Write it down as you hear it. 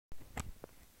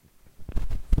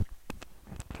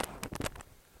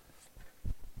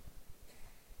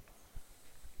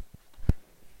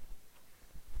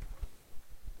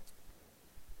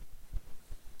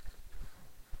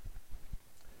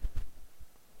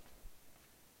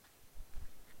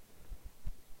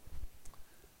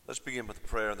Let's begin with a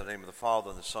prayer in the name of the Father,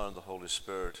 and the Son, and the Holy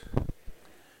Spirit.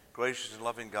 Gracious and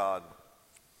loving God,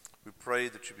 we pray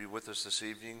that you be with us this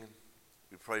evening.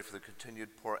 We pray for the continued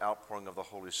outpouring of the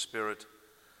Holy Spirit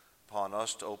upon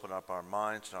us to open up our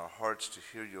minds and our hearts to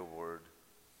hear your word.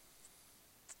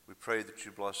 We pray that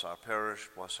you bless our parish,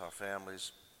 bless our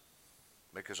families,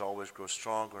 make us always grow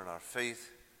stronger in our faith,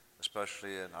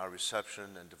 especially in our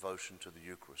reception and devotion to the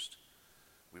Eucharist.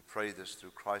 We pray this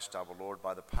through Christ our Lord,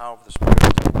 by the power of the Spirit,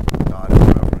 God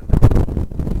forever and ever.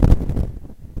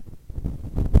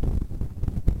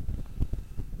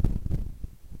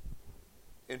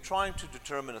 In trying to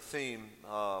determine a theme,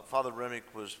 Father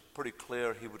Remick was pretty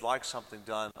clear he would like something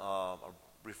done, a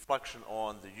reflection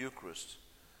on the Eucharist.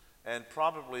 And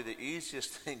probably the easiest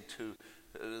thing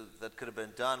that could have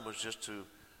been done was just to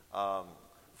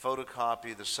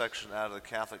photocopy the section out of the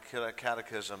Catholic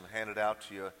Catechism, hand it out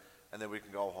to you, and then we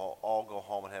can all go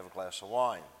home and have a glass of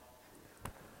wine.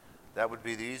 That would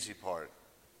be the easy part.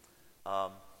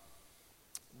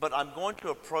 But I'm going to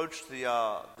approach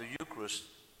the Eucharist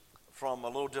from a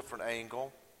little different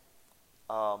angle.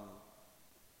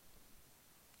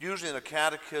 Usually in a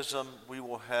catechism, we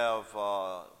will have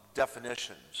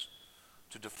definitions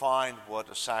to define what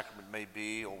a sacrament may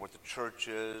be or what the church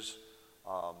is.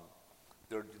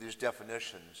 There are these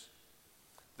definitions.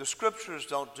 The Scriptures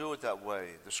don't do it that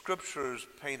way. The Scriptures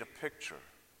paint a picture.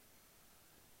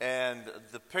 And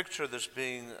the picture that's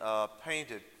being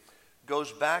painted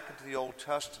goes back into the Old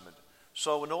Testament.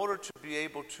 So in order to be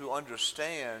able to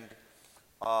understand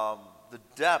the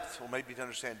depth, or maybe to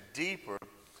understand deeper,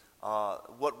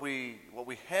 what we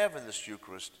have in this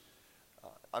Eucharist,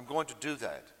 I'm going to do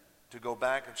that, to go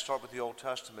back and start with the Old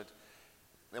Testament.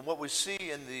 And what we see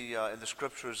in the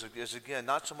Scriptures is, again,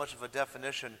 not so much of a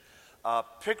definition.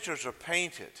 Pictures are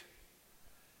painted,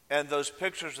 and those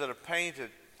pictures that are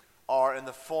painted are in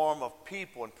the form of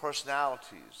people and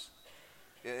personalities,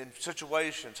 in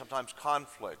situations, sometimes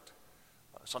conflict,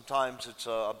 sometimes it's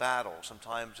a battle,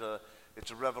 sometimes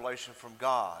it's a revelation from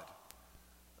God.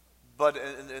 But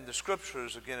in the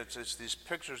Scriptures, again, it's these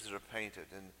pictures that are painted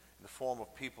in the form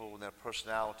of people and their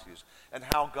personalities, and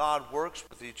how God works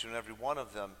with each and every one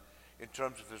of them in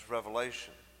terms of his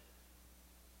revelation.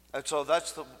 And so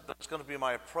that's going to be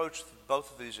my approach to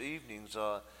both of these evenings,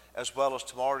 as well as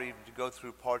tomorrow evening, to go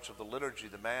through parts of the liturgy,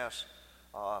 the Mass,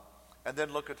 and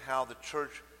then look at how the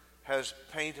Church has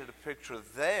painted a picture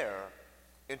there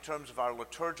in terms of our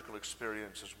liturgical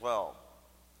experience as well.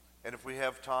 And if we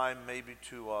have time, maybe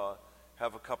to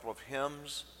have a couple of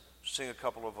hymns, sing a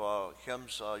couple of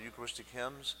hymns, Eucharistic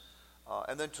hymns,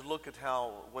 and then to look at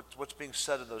what's being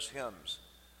said in those hymns.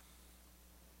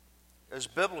 As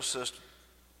biblicists,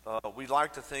 we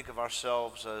like to think of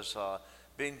ourselves as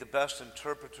being the best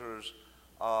interpreters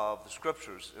of the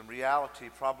Scriptures. In reality,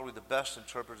 probably the best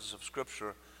interpreters of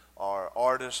Scripture are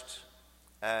artists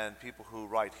and people who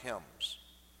write hymns,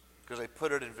 because they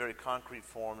put it in very concrete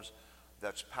forms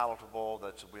that's palatable,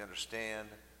 that we understand,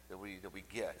 that we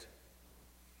get.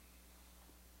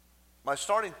 My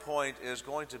starting point is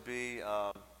going to be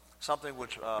something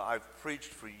which I've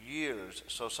preached for years,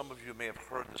 so some of you may have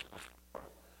heard this before.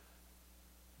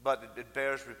 But it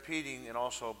bears repeating, and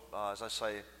also, as I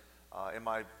say, in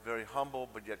my very humble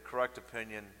but yet correct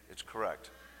opinion, it's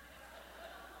correct.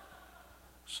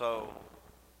 So,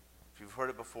 if you've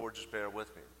heard it before, just bear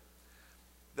with me.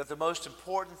 That the most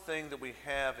important thing that we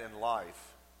have in life,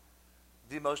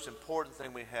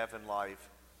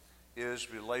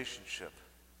 is relationship.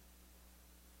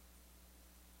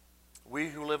 We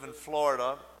who live in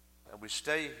Florida, and we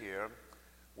stay here,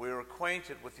 we're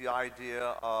acquainted with the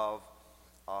idea of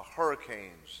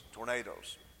hurricanes,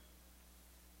 tornadoes.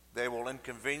 They will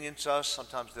inconvenience us.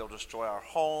 Sometimes they'll destroy our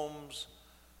homes,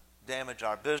 damage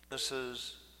our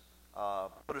businesses,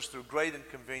 put us through great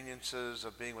inconveniences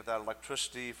of being without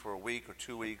electricity for a week or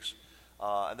 2 weeks,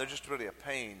 and they're just really a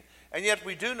pain. And yet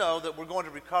we do know that we're going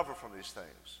to recover from these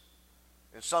things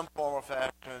in some form or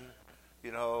fashion.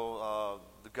 You know,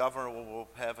 the governor will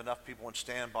have enough people on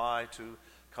standby to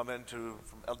come in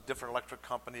from different electric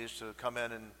companies to come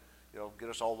in and, get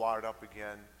us all wired up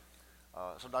again.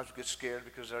 Sometimes we get scared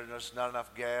because there's not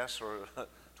enough gas or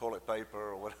toilet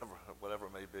paper or whatever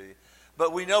it may be.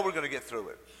 But we know we're going to get through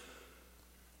it.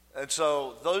 And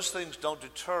so those things don't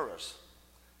deter us.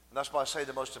 And that's why I say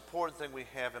the most important thing we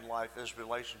have in life is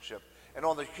relationship. And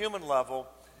on the human level,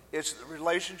 it's the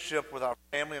relationship with our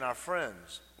family and our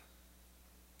friends.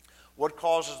 What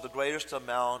causes the greatest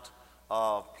amount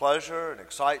of pleasure and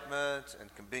excitement and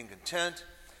being content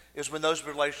is when those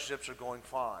relationships are going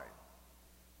fine.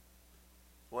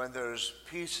 When there's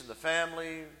peace in the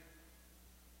family,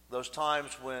 those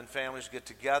times when families get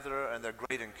together and they're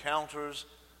great encounters,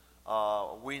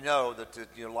 we know that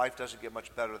life doesn't get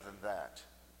much better than that.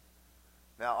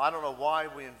 Now, I don't know why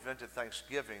we invented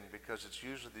Thanksgiving, because it's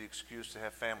usually the excuse to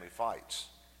have family fights.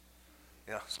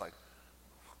 It's like,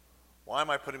 why am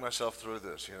I putting myself through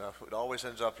this? It always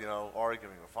ends up,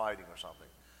 arguing or fighting or something.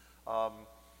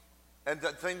 And the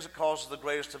things that cause the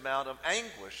greatest amount of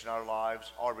anguish in our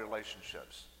lives are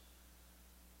relationships.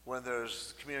 When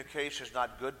there's communication is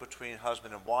not good between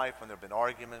husband and wife, when there have been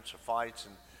arguments or fights,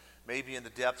 and maybe in the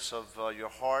depths of your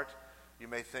heart, you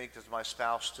may think, does my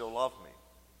spouse still love me?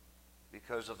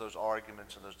 Because of those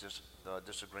arguments and those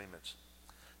disagreements.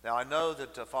 Now, I know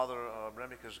that Father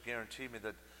Remick has guaranteed me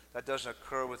that that doesn't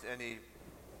occur with any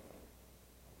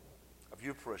of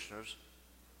you parishioners,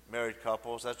 married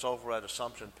couples. That's over at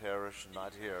Assumption Parish and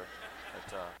not here.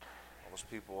 At all those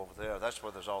people over there. That's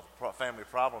where there's all the family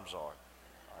problems are.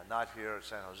 Not here at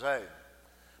San Jose.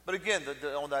 But again,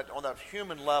 on that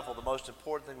human level, the most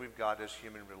important thing we've got is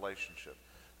human relationship.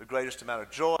 The greatest amount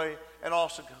of joy, and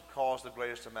also can cause the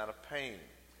greatest amount of pain,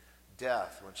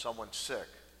 death, when someone's sick.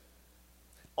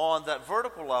 On that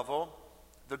vertical level,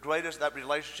 that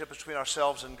relationship between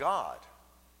ourselves and God.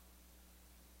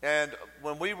 And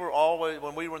when we were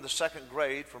in the second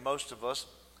grade, for most of us,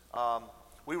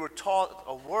 we were taught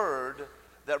a word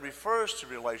that refers to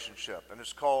relationship, and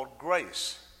it's called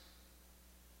grace.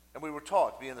 And we were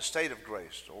taught, be in the state of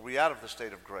grace, or be out of the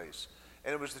state of grace.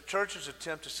 And it was the church's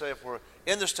attempt to say, if we're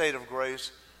in the state of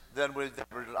grace, then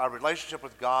our relationship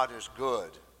with God is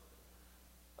good.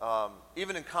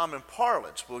 Even in common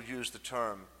parlance, we'll use the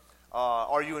term,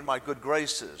 are you in my good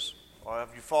graces? Or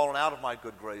have you fallen out of my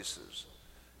good graces?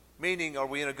 Meaning, are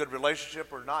we in a good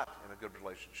relationship or not in a good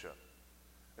relationship?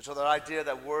 And so that idea,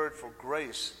 that word for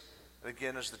grace,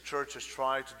 again, as the church has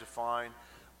tried to define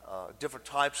different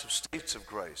types of states of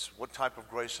grace. What type of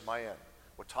grace am I in?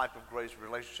 What type of grace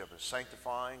relationship? Is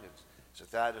sanctifying? Is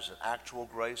it that? Is it actual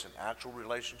grace, an actual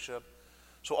relationship?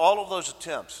 So all of those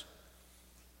attempts.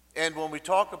 And when we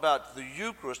talk about the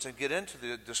Eucharist and get into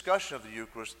the discussion of the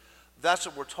Eucharist, that's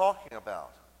what we're talking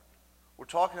about. We're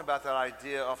talking about that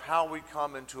idea of how we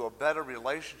come into a better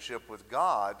relationship with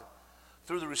God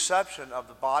through the reception of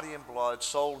the body and blood,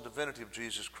 soul, and divinity of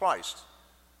Jesus Christ.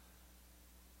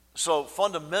 So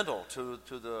fundamental to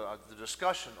the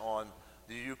discussion on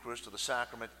the Eucharist or the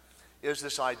sacrament is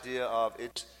this idea of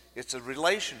it's a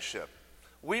relationship.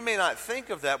 We may not think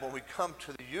of that when we come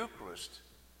to the Eucharist.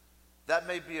 That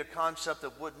may be a concept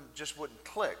that wouldn't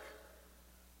click.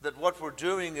 That what we're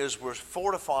doing is we're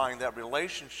fortifying that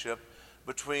relationship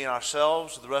between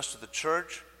ourselves and the rest of the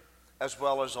church, as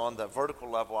well as on the vertical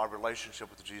level, our relationship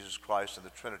with Jesus Christ and the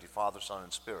Trinity, Father, Son,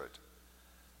 and Spirit.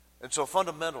 And so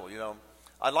fundamental,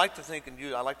 I like to think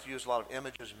I like to use a lot of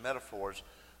images and metaphors.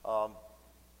 When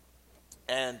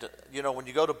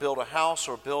you go to build a house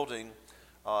or a building,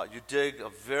 you dig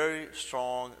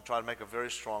try to make a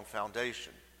very strong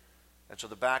foundation. And so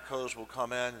the backhoes will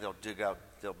come in, they'll dig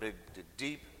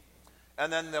deep,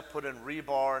 and then they'll put in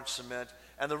rebar and cement.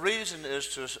 And the reason is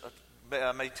to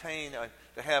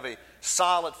to have a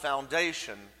solid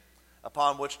foundation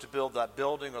upon which to build that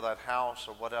building or that house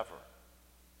or whatever.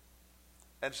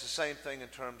 And it's the same thing in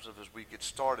terms of as we get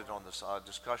started on this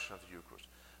discussion of the Eucharist.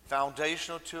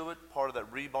 Foundational to it, part of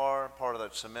that rebar, part of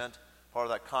that cement, part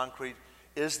of that concrete,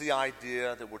 is the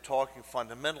idea that we're talking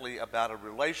fundamentally about a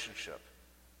relationship.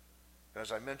 And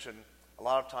as I mentioned, a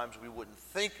lot of times we wouldn't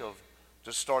think of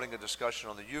just starting a discussion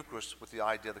on the Eucharist with the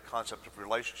idea, the concept of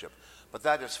relationship. But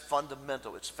that is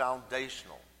fundamental. It's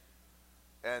foundational.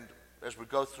 And as we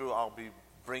go through, I'll be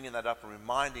bringing that up and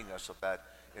reminding us of that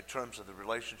in terms of the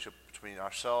relationship between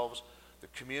ourselves, the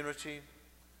community,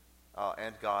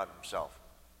 and God himself.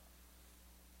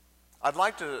 I'd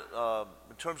like to,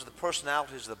 in terms of the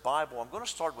personalities of the Bible, I'm going to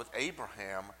start with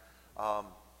Abraham,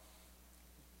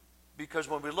 because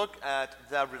when we look at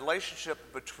that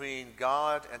relationship between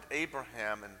God and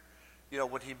Abraham,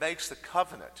 and when he makes the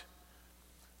covenant,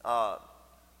 the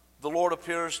Lord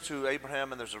appears to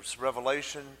Abraham, and there's this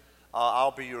revelation,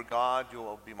 I'll be your God, you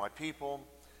will be my people,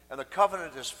 and the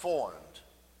covenant is formed.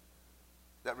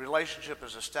 That relationship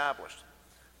is established.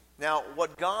 Now,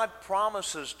 what God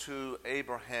promises to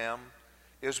Abraham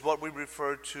is what we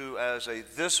refer to as a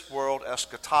this world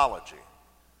eschatology.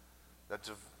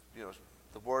 That's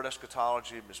the word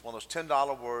eschatology is one of those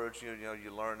 $10 words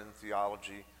you learn in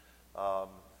theology. When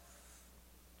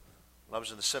I was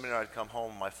in the seminary, I'd come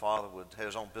home and my father would have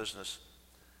his own business.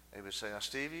 And he would say, now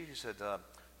Stevie, he said,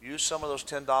 use some of those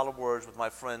 $10 words with my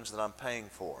friends that I'm paying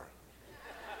for.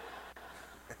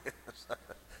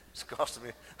 It's costing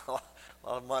me a lot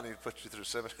of money to put you through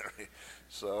seminary.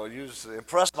 So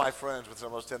impress my friends with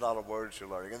some of those $10 words you're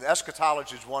learning. And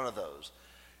eschatology is one of those.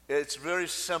 It's very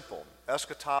simple.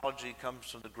 Eschatology comes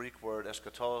from the Greek word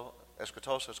eschatos,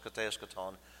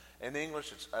 eschaton. In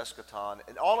English, it's eschaton.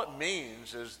 And all it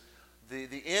means is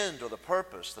the end or the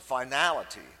purpose, the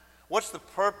finality. What's the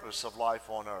purpose of life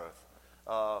on earth?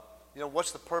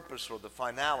 What's the purpose or the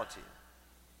finality?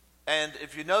 And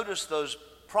if you notice those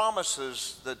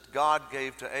promises that God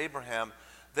gave to Abraham,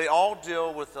 they all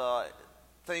deal with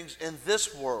things in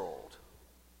this world.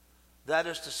 That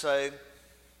is to say,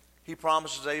 he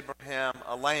promises Abraham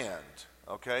a land,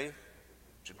 okay?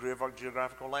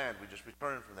 Geographical land. We just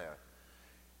returned from there.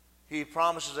 He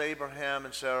promises Abraham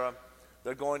and Sarah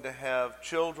they're going to have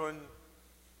children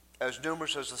as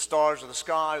numerous as the stars of the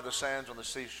sky or the sands on the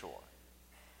seashore.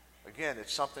 Again,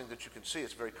 it's something that you can see.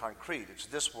 It's very concrete. It's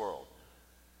this world.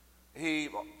 He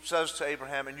says to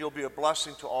Abraham, and you'll be a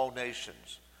blessing to all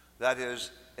nations. That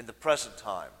is, in the present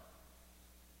time.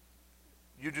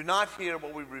 You do not hear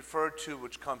what we refer to,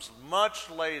 which comes much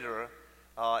later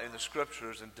in the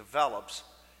scriptures and develops,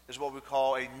 is what we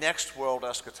call a next world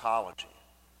eschatology.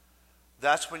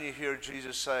 That's when you hear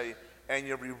Jesus say, and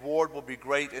your reward will be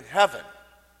great in heaven.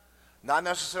 Not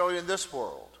necessarily in this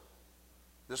world.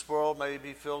 This world may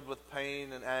be filled with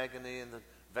pain and agony and the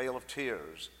vale of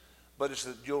tears. But it's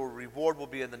that your reward will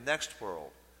be in the next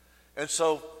world. And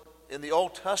so in the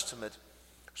Old Testament,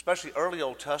 especially early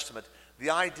Old Testament, the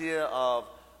idea of,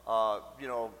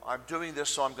 I'm doing this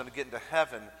so I'm going to get into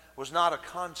heaven was not a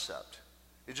concept.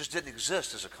 It just didn't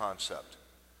exist as a concept.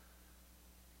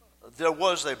 There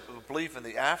was a belief in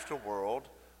the afterworld.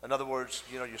 In other words,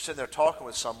 you're sitting there talking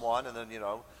with someone and then,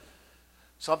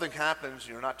 something happens,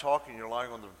 you're not talking, you're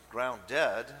lying on the ground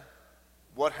dead.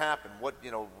 What happened?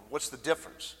 What's the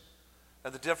difference?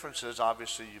 And the difference is,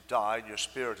 obviously, you've died, your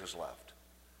spirit has left.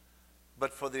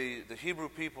 But for the Hebrew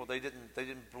people, they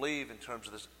didn't believe in terms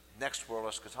of this next world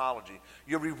eschatology.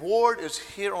 Your reward is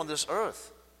here on this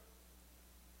earth.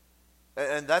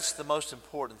 And that's the most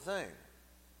important thing.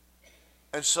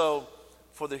 And so,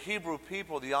 for the Hebrew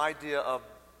people, the idea of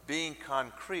being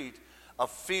concrete, of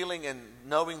feeling and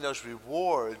knowing those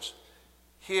rewards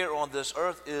here on this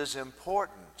earth is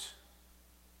important.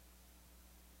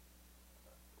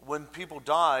 When people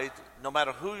died, no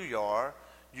matter who you are,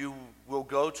 you will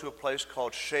go to a place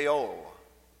called Sheol.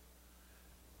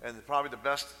 And probably the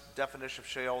best definition of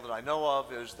Sheol that I know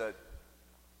of is that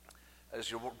as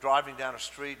you're driving down a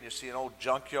street and you see an old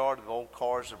junkyard of old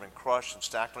cars that have been crushed and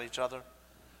stacked on each other,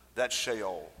 that's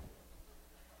Sheol.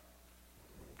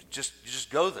 You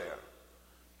just go there.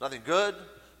 Nothing good,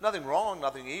 nothing wrong,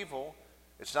 nothing evil.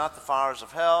 It's not the fires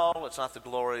of hell. It's not the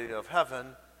glory of heaven.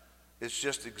 It's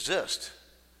just exist.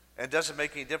 And it doesn't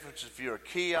make any difference if you're a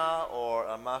Kia or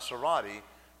a Maserati.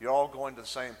 You're all going to the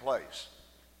same place,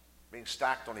 being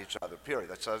stacked on each other, period.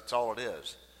 That's all it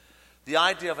is. The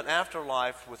idea of an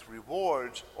afterlife with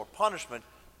rewards or punishment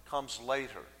comes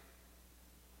later.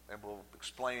 And we'll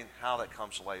explain how that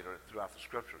comes later throughout the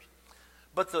scriptures.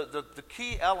 But the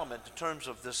key element in terms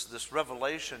of this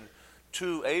revelation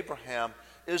to Abraham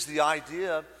is the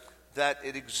idea that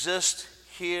it exists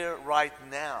here right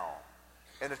now.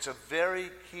 And it's a very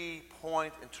key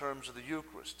point in terms of the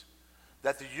Eucharist.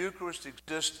 That the Eucharist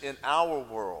exists in our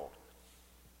world.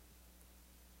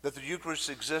 That the Eucharist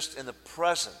exists in the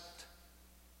present.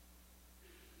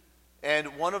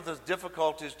 And one of the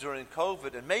difficulties during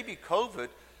COVID, and maybe COVID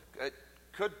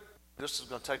this is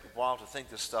going to take a while to think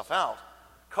this stuff out.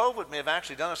 COVID may have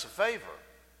actually done us a favor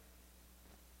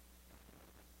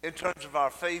in terms of our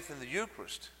faith in the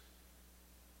Eucharist.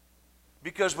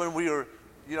 Because when we were,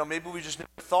 maybe we just never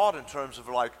thought in terms of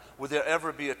would there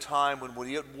ever be a time when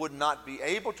we would not be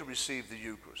able to receive the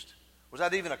Eucharist? Was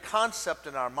that even a concept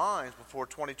in our minds before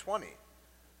 2020?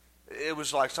 It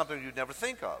was like something you'd never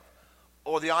think of.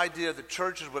 Or the idea that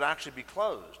churches would actually be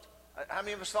closed. How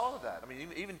many of us thought of that? I mean,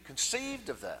 even conceived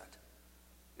of that.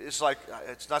 It's like,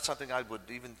 it's not something I would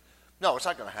even, no, it's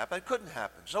not going to happen. It couldn't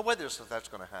happen. There's no way that's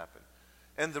going to happen.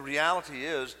 And the reality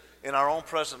is, in our own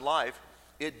present life,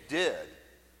 it did.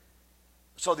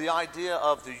 So the idea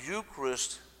of the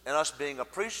Eucharist and us being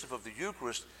appreciative of the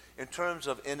Eucharist in terms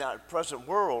of in our present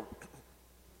world,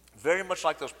 very much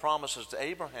like those promises to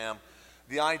Abraham,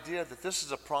 the idea that this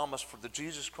is a promise for that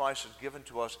Jesus Christ has given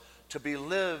to us to be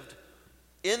lived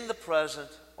in the present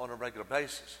on a regular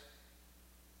basis.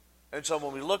 And so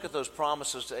when we look at those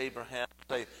promises to Abraham,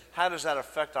 say, how does that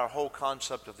affect our whole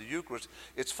concept of the Eucharist?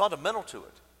 It's fundamental to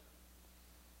it.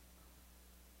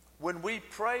 When we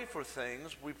pray for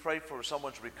things, we pray for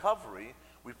someone's recovery.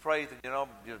 We pray that,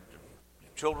 your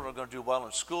children are going to do well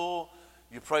in school.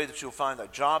 You pray that you'll find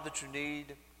that job that you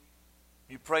need.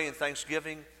 You pray in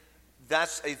thanksgiving.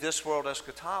 That's a this world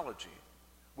eschatology.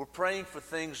 We're praying for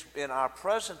things in our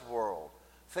present world,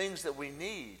 things that we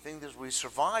need, things that we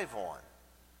survive on.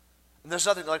 And there's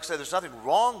nothing, like I said, there's nothing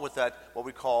wrong with that, what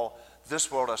we call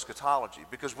this world eschatology,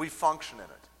 because we function in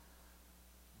it.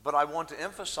 But I want to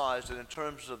emphasize that in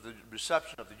terms of the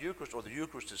reception of the Eucharist or the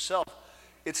Eucharist itself,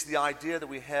 it's the idea that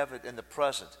we have it in the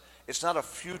present. It's not a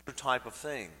future type of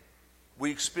thing.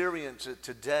 We experience it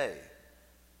today.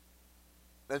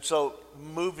 And so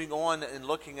moving on and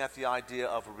looking at the idea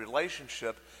of a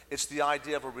relationship, it's the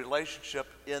idea of a relationship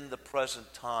in the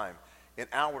present time, in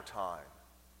our time.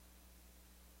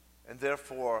 And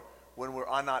therefore, when we're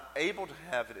not able to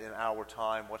have it in our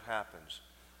time, what happens?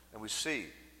 And we see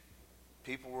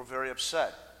people were very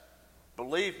upset.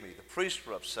 Believe me, the priests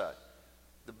were upset.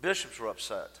 The bishops were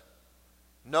upset.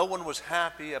 No one was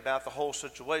happy about the whole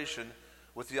situation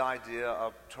with the idea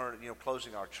of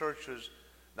closing our churches,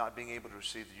 not being able to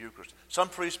receive the Eucharist. Some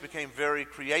priests became very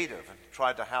creative and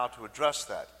tried to how to address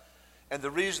that. And the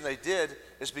reason they did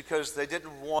is because they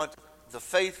didn't want the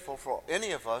faithful, for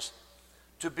any of us,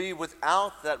 to be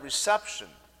without that reception,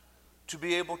 to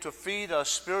be able to feed us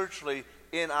spiritually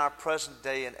in our present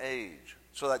day and age.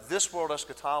 So that this world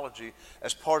eschatology,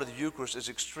 as part of the Eucharist, is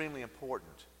extremely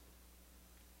important.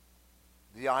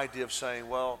 The idea of saying,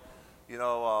 well,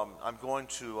 I'm going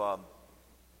to,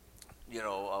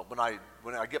 when I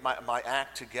get my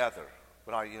act together,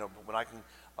 when I can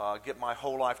get my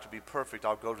whole life to be perfect,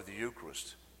 I'll go to the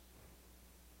Eucharist.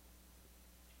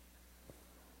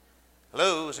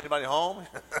 Hello, is anybody home?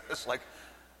 It's like,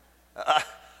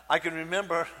 I can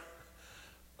remember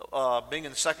being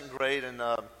in the second grade and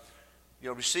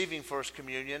receiving First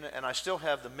Communion, and I still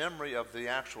have the memory of the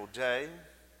actual day.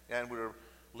 And we were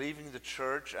leaving the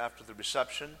church after the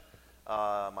reception.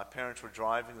 My parents were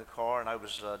driving the car, and I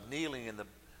was kneeling in the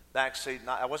back seat.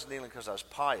 I wasn't kneeling because I was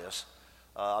pious.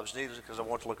 I was kneeling because I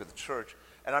wanted to look at the church.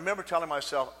 And I remember telling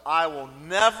myself, I will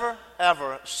never,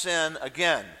 ever sin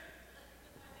again.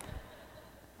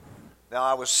 Now,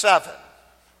 I was 7.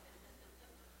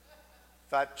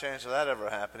 Fat chance of that ever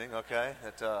happening, okay?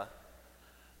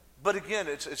 But again,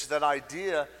 it's that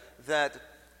idea that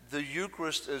the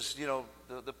Eucharist is,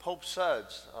 the Pope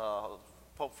says,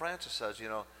 Pope Francis says,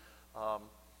 the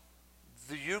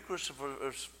Eucharist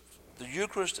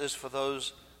is for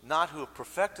those not who have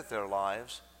perfected their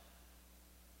lives.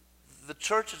 The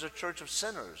church is a church of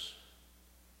sinners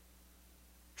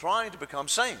trying to become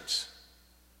saints.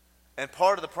 And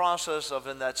part of the process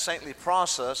in that saintly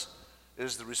process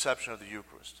is the reception of the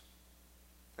Eucharist.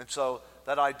 And so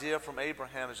that idea from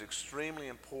Abraham is an extremely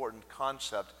important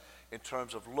concept in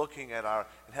terms of looking at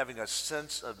and having a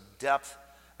sense of depth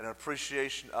and an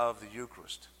appreciation of the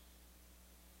Eucharist.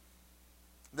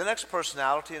 The next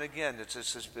personality, and again,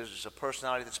 it's a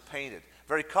personality that's painted.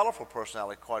 Very colorful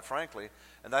personality, quite frankly,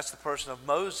 and that's the person of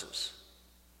Moses.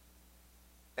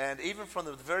 And even from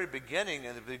the very beginning,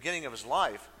 in the beginning of his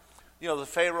life, the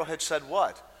Pharaoh had said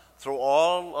what? Throw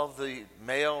all of the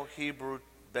male Hebrew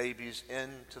babies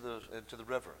into the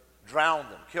river. Drown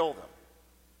them, kill them.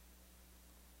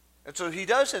 And so he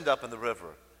does end up in the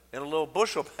river in a little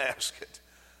bushel basket.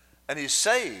 And he's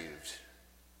saved.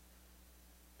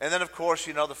 And then, of course,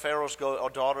 the Pharaoh's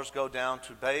daughters go down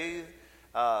to bathe.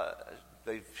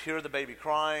 They hear the baby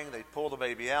crying. They pull the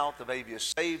baby out. The baby is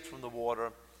saved from the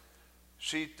water.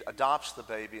 She adopts the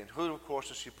baby. And who, of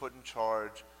course, is she put in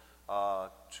charge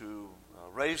to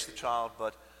raise the child,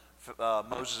 but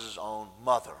Moses' own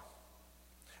mother.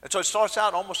 And so it starts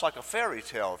out almost like a fairy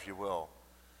tale, if you will.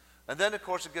 And then, of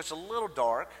course, it gets a little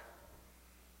dark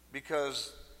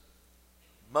because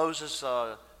Moses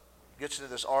gets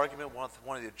into this argument with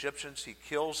one of the Egyptians. He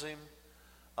kills him,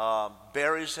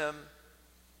 buries him.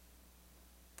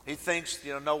 He thinks,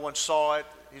 no one saw it.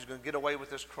 He's going to get away with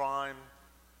this crime.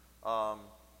 And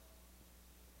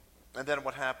then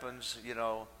what happens,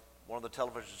 one of the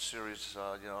television series,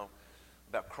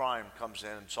 about crime comes in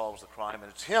and solves the crime,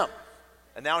 and it's him.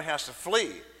 And now he has to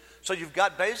flee. So you've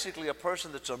got basically a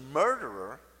person that's a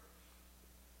murderer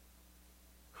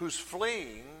who's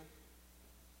fleeing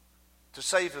to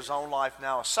save his own life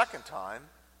now a second time.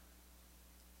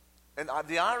 And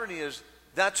the irony is,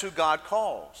 that's who God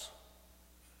calls.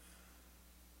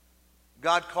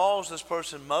 God calls this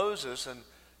person Moses, and,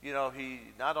 he,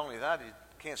 not only that, he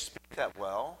can't speak that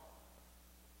well.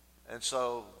 And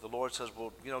so the Lord says,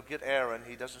 well, get Aaron.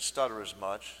 He doesn't stutter as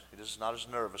much. He's not as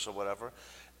nervous or whatever.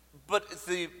 But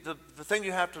the thing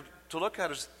you have to look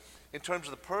at is, in terms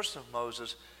of the person of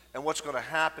Moses and what's going to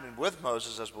happen with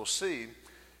Moses, as we'll see,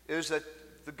 is that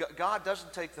God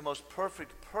doesn't take the most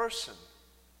perfect person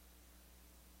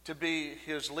to be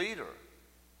his leader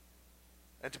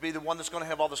and to be the one that's going to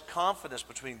have all this confidence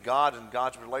between God and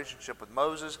God's relationship with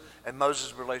Moses and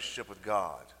Moses' relationship with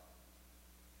God.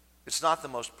 It's not the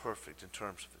most perfect in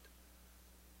terms of it.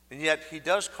 And yet he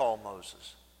does call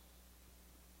Moses.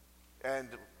 And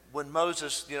when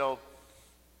Moses,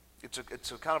 it's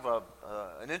a kind of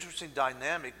an interesting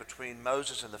dynamic between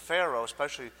Moses and the Pharaoh,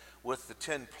 especially with the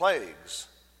 10 plagues.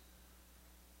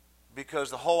 Because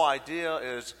the whole idea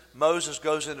is Moses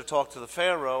goes in to talk to the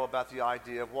Pharaoh about the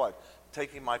idea of what?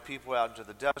 Taking my people out into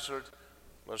the desert.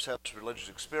 Let's have this religious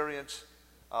experience.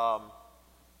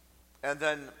 And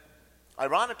then,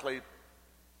 ironically,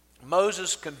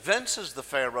 Moses convinces the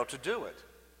Pharaoh to do it.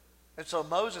 And so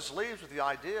Moses leaves with the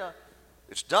idea,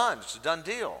 it's done. It's a done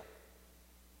deal.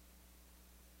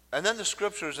 And then the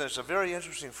scriptures, and it's a very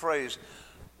interesting phrase,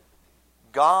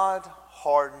 God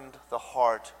hardened the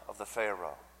heart of the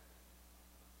Pharaoh.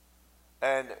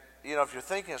 And, if you're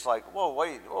thinking, it's like,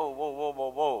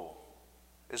 whoa.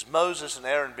 Is Moses and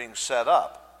Aaron being set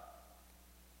up?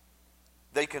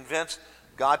 They convince,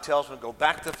 God tells them to go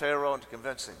back to Pharaoh and to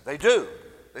convince him. They do.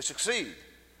 They succeed.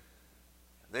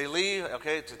 They leave,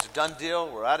 okay, it's a done deal,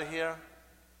 we're out of here.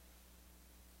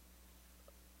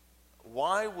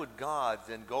 Why would God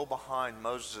then go behind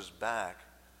Moses' back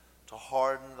to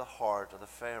harden the heart of the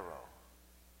Pharaoh?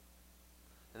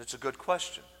 And it's a good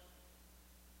question.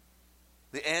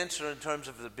 The answer in terms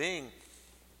of it being,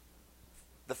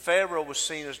 the Pharaoh was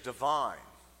seen as divine.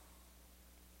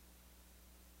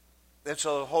 And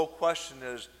so the whole question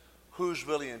is, who's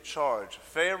really in charge,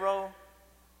 Pharaoh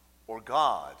or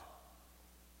God?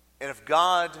 And if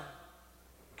God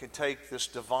can take this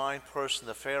divine person,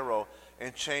 the Pharaoh,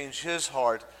 and change his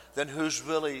heart, then who's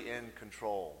really in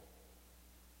control?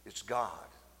 It's God.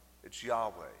 It's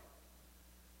Yahweh.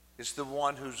 It's the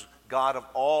one who's God of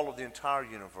all of the entire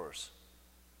universe.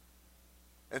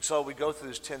 And so we go through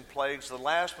these 10 plagues. The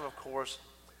last one, of course,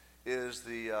 is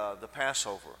the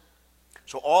Passover.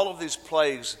 So all of these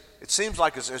plagues, it seems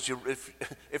like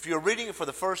if you're reading it for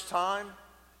the first time,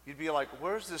 you'd be like,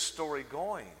 where's this story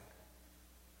going?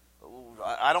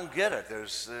 I don't get it.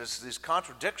 There's these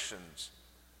contradictions.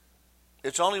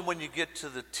 It's only when you get to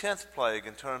the 10th plague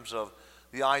in terms of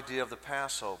the idea of the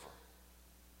Passover.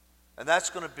 And that's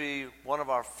going to be one of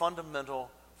our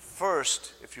fundamental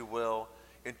first, if you will,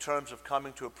 in terms of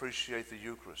coming to appreciate the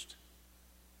Eucharist.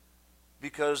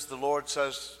 Because the Lord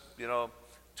says,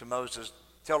 to Moses,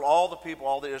 tell all the people,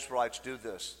 all the Israelites, do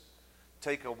this.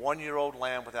 Take a 1-year-old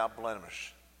lamb without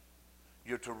blemish.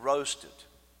 You're to roast it.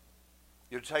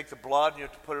 You're to take the blood and you're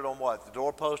to put it on what? The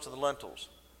doorpost and the lintels.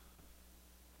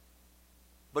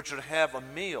 But you're to have a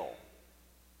meal,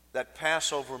 that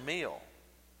Passover meal.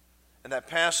 And that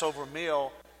Passover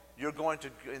meal, you're going to,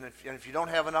 and if you don't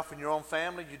have enough in your own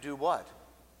family, you do what?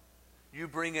 You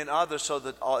bring in others so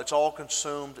that it's all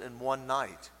consumed in one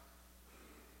night.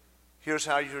 Here's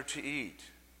how you're to eat.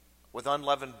 With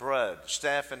unleavened bread,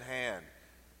 staff in hand,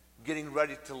 getting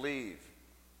ready to leave.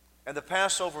 And the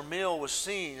Passover meal was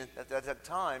seen at that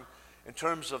time in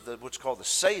terms of what's called the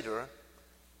Seder.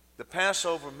 The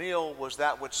Passover meal was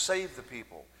that which saved the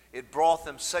people. It brought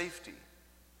them safety.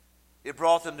 It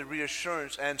brought them the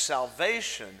reassurance and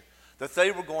salvation that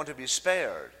they were going to be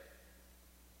spared.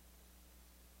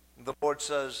 The Lord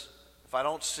says, if I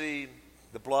don't see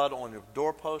the blood on your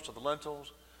doorpost or the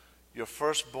lintels, your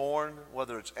firstborn,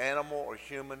 whether it's animal or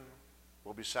human,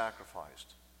 will be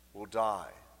sacrificed, will die.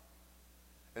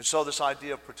 And so this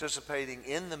idea of participating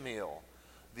in the meal,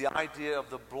 the idea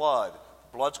of the blood's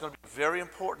going to be very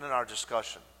important in our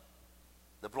discussion.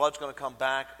 The blood's going to come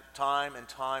back time and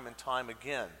time and time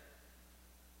again.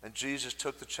 And Jesus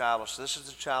took the chalice. This is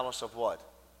the chalice of what?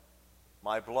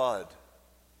 My blood.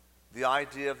 The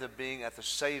idea of them being at the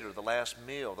Seder, the last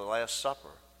meal, the last supper.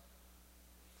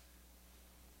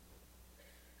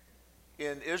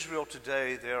 In Israel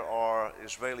today, there are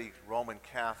Israeli Roman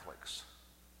Catholics.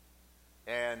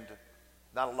 And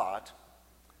not a lot.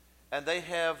 And they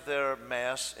have their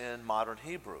Mass in modern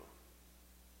Hebrew.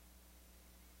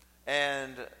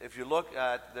 And if you look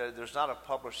at, there's not a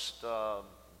published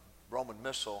Roman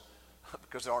Missal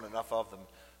because there aren't enough of them.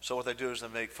 So what they do is they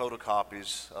make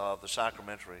photocopies of the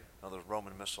sacramentary, of the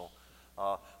Roman Missal.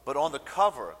 But on the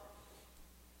cover,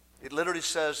 it literally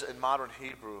says in modern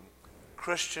Hebrew,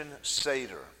 Christian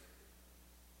Seder.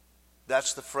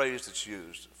 That's the phrase that's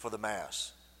used for the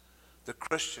Mass. The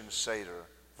Christian Seder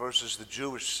versus the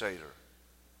Jewish Seder.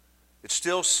 It's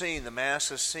still seen, the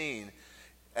Mass is seen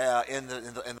in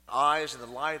the eyes and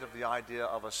the light of the idea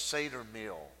of a Seder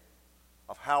meal,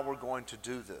 of how we're going to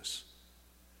do this.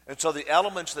 And so the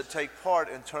elements that take part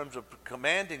in terms of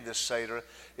commanding this Seder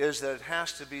is that it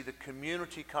has to be the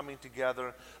community coming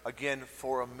together, again,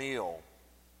 for a meal.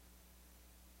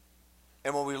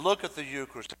 And when we look at the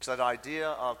Eucharist, it's that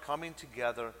idea of coming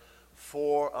together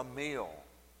for a meal.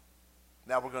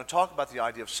 Now, we're going to talk about the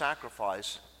idea of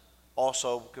sacrifice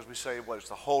also, because we say what is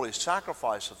the holy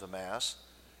sacrifice of the Mass,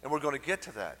 and we're going to get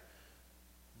to that.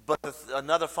 But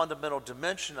another fundamental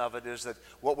dimension of it is that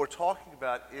what we're talking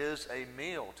about is a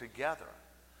meal together.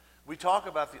 We talk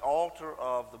about the altar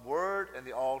of the Word and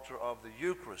the altar of the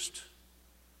Eucharist.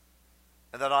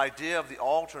 And that idea of the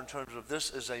altar in terms of this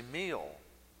is a meal.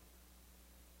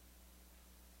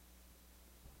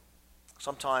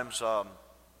 Sometimes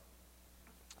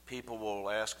people will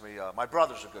ask me, my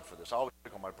brothers are good for this. I always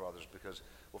pick on my brothers because,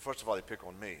 well, first of all, they pick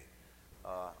on me.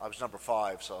 I was number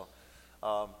 5, so...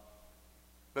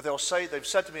 but they've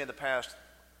said to me in the past,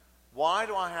 why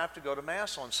do I have to go to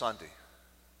Mass on Sunday?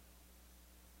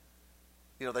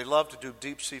 You know, they love to do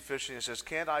deep sea fishing. He says,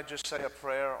 can't I just say a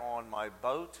prayer on my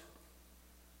boat?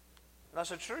 And I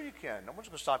said, sure you can. No one's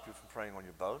going to stop you from praying on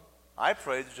your boat. I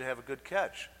pray that you have a good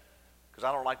catch, because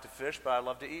I don't like to fish, but I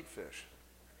love to eat fish.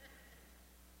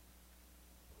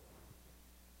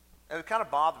 And it kind of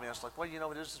bothered me. I was like, well, you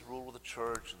know, it is the rule of the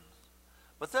church.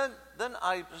 But then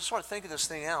I started thinking this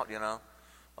thing out, you know.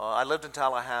 I lived in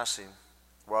Tallahassee,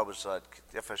 where I was at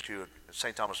FSU at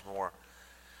St. Thomas More.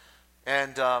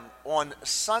 And on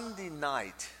Sunday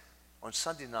night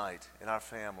in our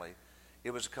family,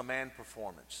 it was a command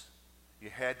performance.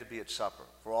 You had to be at supper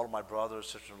for all of my brothers,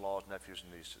 sister-in-laws, nephews,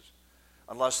 and nieces.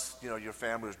 Unless, you know, your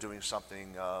family was doing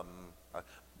something,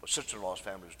 sister-in-law's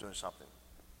family was doing something.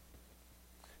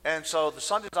 And so the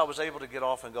Sundays I was able to get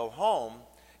off and go home,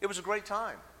 it was a great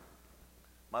time.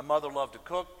 My mother loved to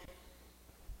cook.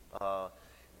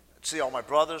 See all my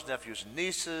brothers, nephews, and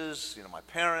nieces, you know, my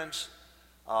parents.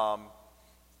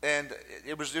 And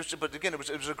it was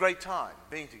a great time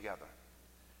being together.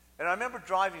 And I remember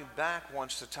driving back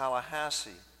once to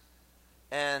Tallahassee,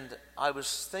 and I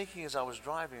was thinking as I was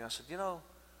driving, I said, you know,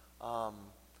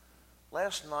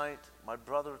 last night my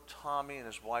brother Tommy and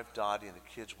his wife Dottie and the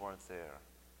kids weren't there.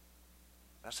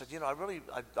 And I said, you know,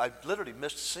 I literally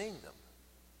missed seeing them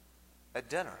at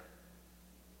dinner.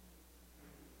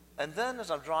 And then as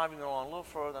I'm driving along a little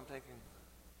further, I'm thinking,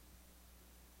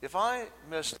 if I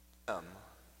miss them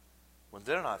when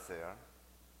they're not there,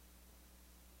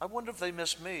 I wonder if they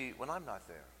miss me when I'm not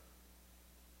there.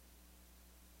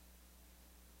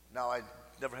 Now, I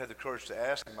never had the courage to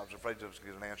ask him. I was afraid to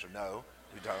get an answer, no,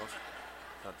 we don't.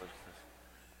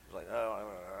 Like, oh.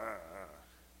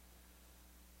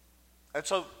 And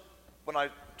so when I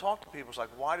talk to people, it's like,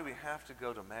 why do we have to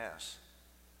go to Mass?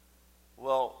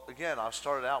 Well, again, I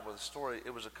started out with a story.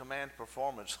 It was a command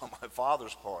performance on my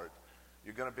father's part.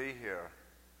 You're going to be here.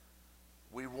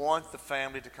 We want the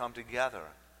family to come together.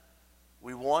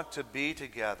 We want to be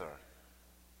together.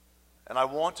 And I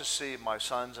want to see my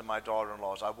sons and my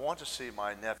daughter-in-laws. I want to see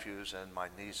my nephews and my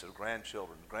nieces,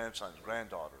 grandchildren, grandsons,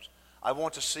 granddaughters. I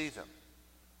want to see them.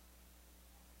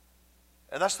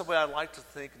 And that's the way I like to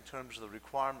think in terms of the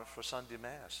requirement for Sunday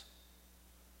Mass.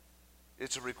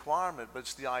 It's a requirement, but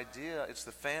it's the idea, it's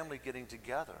the family getting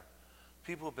together.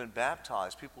 People who have been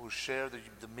baptized, people who share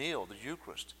the meal, the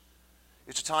Eucharist.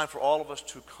 It's a time for all of us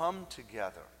to come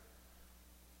together.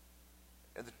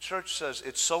 And the church says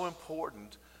it's so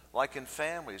important, like in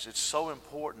families, it's so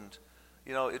important.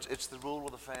 You know, it's the rule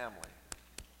of the family.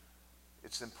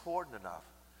 It's important enough.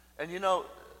 And you know,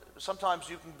 sometimes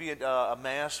you can be at a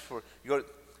Mass for...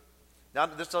 Now,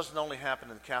 this doesn't only happen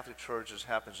in the Catholic Church, this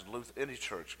happens in any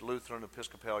church, Lutheran,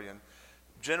 Episcopalian.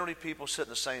 Generally, people sit in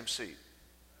the same seat.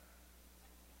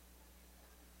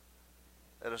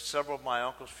 At several of my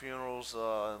uncle's funerals in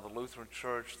the Lutheran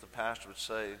Church, the pastor would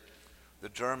say, the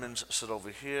Germans sit over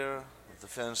here, the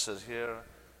Finns sit here.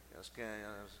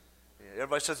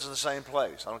 Everybody sits in the same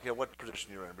place. I don't care what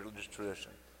tradition you're in, religious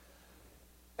tradition.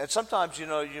 And sometimes, you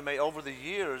know, you may, over the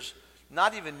years,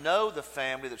 not even know the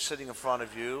family that's sitting in front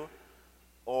of you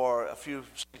or a few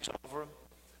seats over,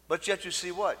 but yet you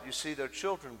see what? You see their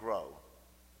children grow.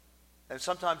 And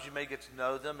sometimes you may get to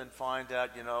know them and find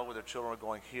out, you know, where their children are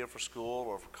going here for school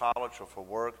or for college or for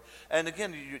work. And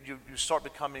again, you start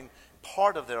becoming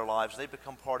part of their lives. They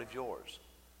become part of yours.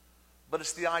 But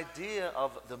it's the idea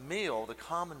of the meal, the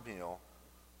common meal,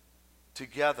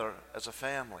 together as a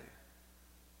family.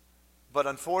 But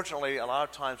unfortunately, a lot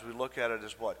of times we look at it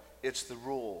as what? It's the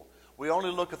rule. We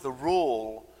only look at the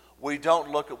rule. We don't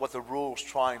look at what the rule is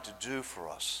trying to do for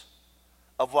us,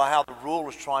 of how the rule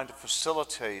is trying to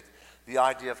facilitate the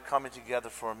idea of coming together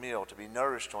for a meal, to be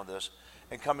nourished on this,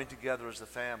 and coming together as the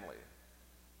family.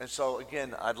 And so,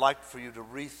 again, I'd like for you to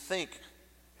rethink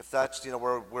if that's,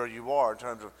 where you are in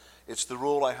terms of it's the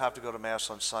rule I have to go to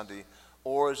Mass on Sunday,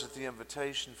 or is it the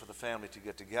invitation for the family to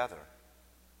get together?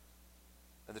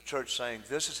 And the church saying,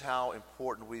 this is how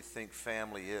important we think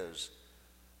family is.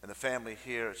 And the family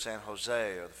here at San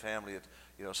Jose, or the family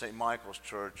at St. Michael's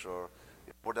Church, or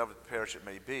whatever parish it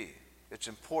may be, it's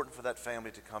important for that family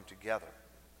to come together.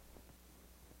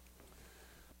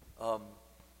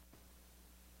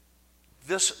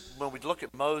 When we look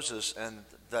at Moses and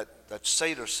that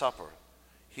Seder supper,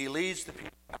 he leads the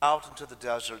people out into the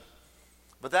desert,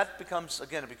 but that becomes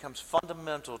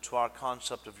fundamental to our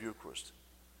concept of Eucharist.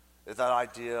 That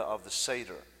idea of the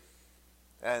Seder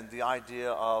and the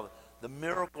idea of the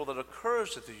miracle that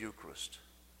occurs at the Eucharist.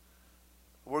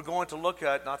 We're going to look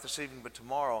at, not this evening but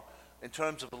tomorrow, in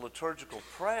terms of the liturgical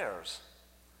prayers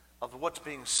of what's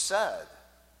being said,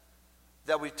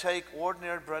 that we take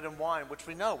ordinary bread and wine, which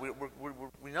we know.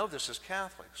 We know this as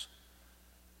Catholics.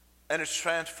 And it's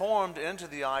transformed into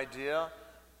the idea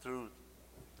through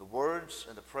the words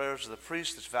and the prayers of the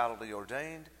priest that's validly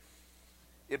ordained.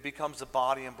 It becomes the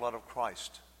body and blood of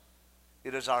Christ.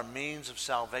 It is our means of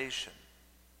salvation.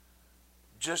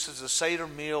 Just as the Seder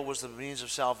meal was the means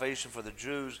of salvation for the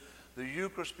Jews, the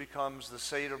Eucharist becomes the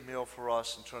Seder meal for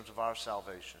us in terms of our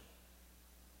salvation.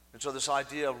 And so this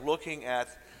idea of looking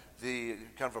at the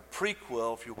kind of a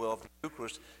prequel, if you will, of the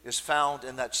Eucharist is found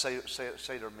in that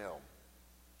Seder meal.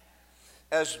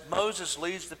 As Moses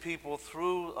leads the people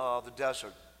through the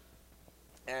desert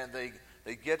and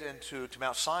they get to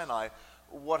Mount Sinai,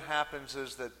 what happens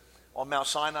is that on Mount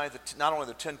Sinai, not only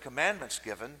the 10 Commandments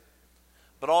given,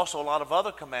 but also a lot of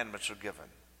other commandments are given.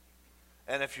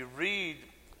 And if you read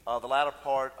the latter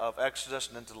part of Exodus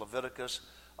and into Leviticus,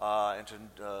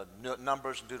 into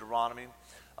Numbers and Deuteronomy,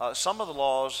 some of the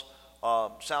laws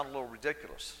sound a little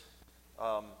ridiculous.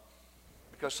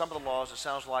 Because some of the laws, it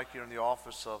sounds like you're in the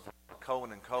office of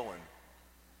Cohen and Cohen.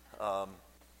 No,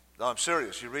 I'm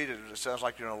serious. You read it, it sounds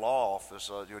like you're in a law office,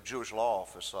 you're a Jewish law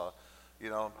office.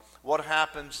 What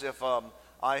happens if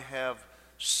I have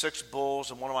 6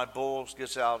 bulls and one of my bulls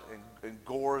gets out and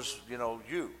gores,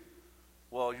 you?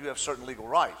 Well, you have certain legal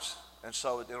rights. And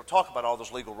so it'll talk about all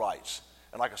those legal rights.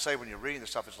 And like I say, when you're reading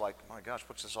this stuff, it's like, my gosh,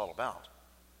 what's this all about?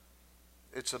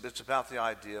 It's about the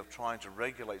idea of trying to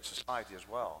regulate society as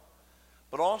well.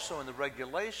 But also in the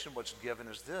regulation, what's given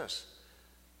is this,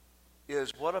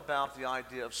 is what about the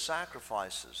idea of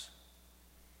sacrifices?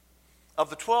 Of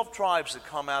the 12 tribes that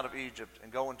come out of Egypt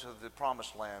and go into the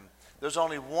Promised Land, there's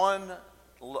only one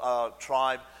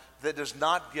tribe that is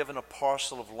not given a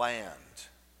parcel of land,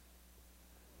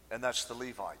 and that's the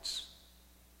Levites.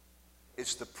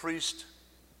 It's the priest.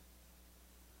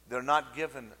 They're not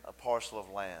given a parcel of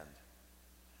land.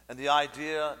 And the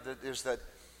idea is that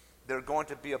they're going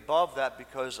to be above that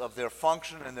because of their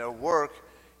function and their work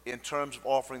in terms of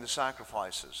offering the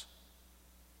sacrifices.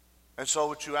 And so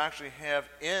what you actually have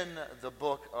in the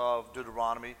book of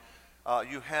Deuteronomy,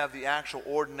 you have the actual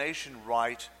ordination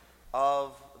rite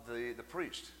of the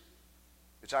priest.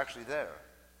 It's actually there.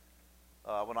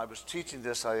 When I was teaching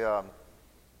this, I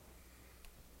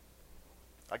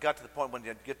got to the point when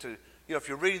you get to, if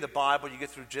you're reading the Bible, you get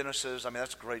through Genesis. I mean,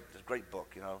 that's great. It's a great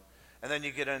book, And then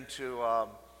you get into,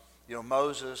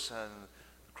 Moses and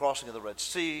the crossing of the Red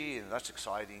Sea, and that's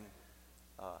exciting.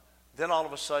 Then all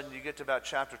of a sudden you get to about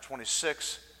chapter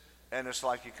 26, and it's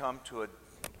like you come to a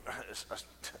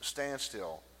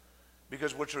standstill.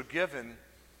 Because what you're given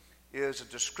is a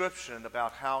description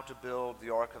about how to build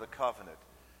the Ark of the Covenant.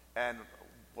 And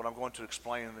what I'm going to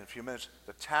explain in a few minutes,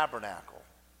 the tabernacle.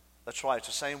 That's right, it's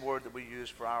the same word that we use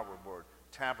for our word,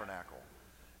 tabernacle.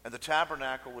 And the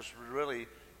tabernacle was really,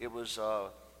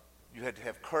 you had to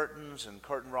have curtains and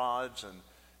curtain rods, and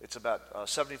it's about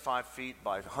 75 feet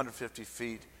by 150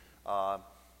 feet, and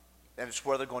it's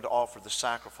where they're going to offer the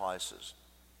sacrifices.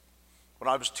 When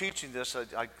I was teaching this,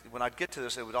 when I'd get to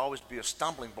this, it would always be a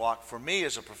stumbling block for me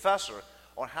as a professor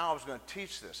on how I was going to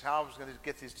teach this, how I was going to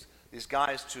get these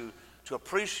guys to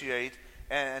appreciate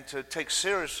and to take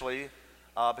seriously,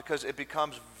 because it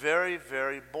becomes very,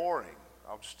 very boring.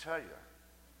 I'll just tell you.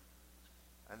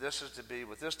 And this is to be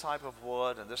with this type of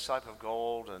wood and this type of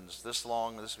gold and it's this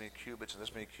long and this many cubits and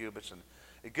this many cubits. And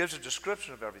it gives a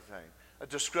description of everything. A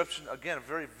description, again, a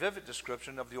very vivid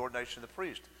description of the ordination of the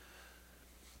priest.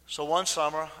 So one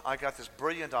summer, I got this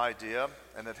brilliant idea,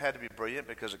 and it had to be brilliant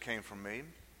because it came from me.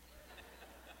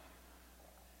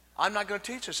 I'm not going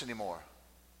to teach this anymore.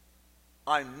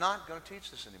 I'm not going to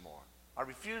teach this anymore. I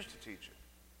refuse to teach it.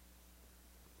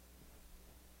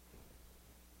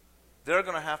 They're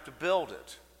going to have to build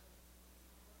it.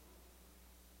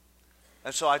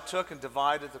 And so I took and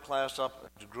divided the class up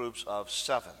into groups of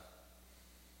 7.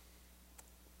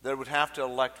 They would have to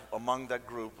elect among that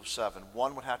group of 7.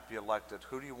 One would have to be elected.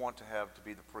 Who do you want to have to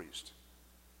be the priest?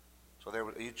 So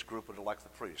each group would elect the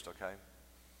priest, okay?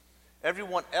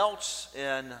 Everyone else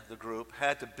in the group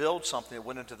had to build something that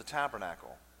went into the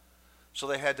tabernacle. So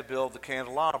they had to build the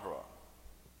candelabra,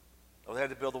 or they had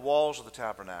to build the walls of the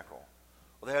tabernacle,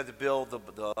 or they had to build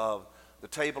the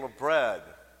table of bread,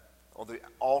 or the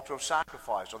altar of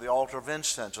sacrifice, or the altar of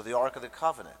incense, or the Ark of the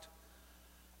Covenant.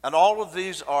 And all of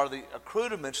these are the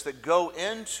accoutrements that go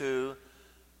into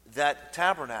that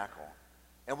tabernacle.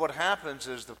 And what happens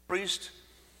is the priest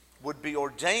would be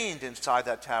ordained inside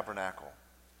that tabernacle.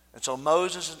 And so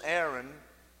Moses and Aaron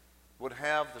would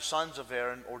have the sons of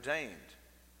Aaron ordained.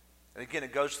 And again,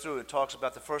 it goes through, it talks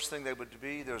about the first thing they would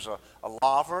be, there's a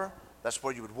laver. That's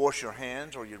where you would wash your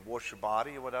hands or you'd wash your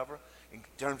body or whatever. In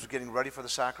terms of getting ready for the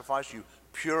sacrifice, you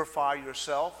purify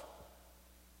yourself.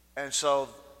 And so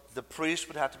the priest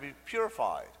would have to be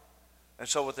purified. And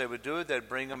so what they would do, they'd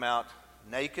bring them out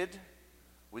naked.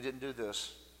 We didn't do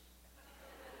this.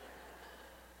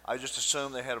 I just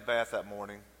assumed they had a bath that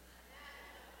morning.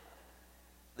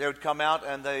 They would come out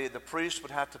and the priest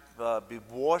would have to be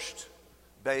washed,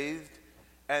 bathed,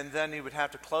 and then he would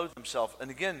have to clothe himself.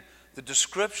 And again, the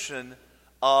description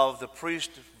of the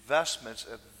priest's vestments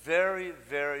are very,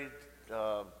 very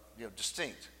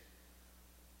distinct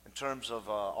in terms of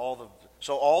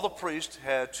So all the priests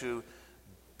had to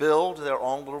build their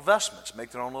own little vestments, make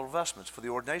their own little vestments for the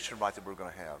ordination rite that we're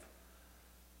going to have.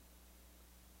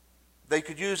 They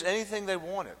could use anything they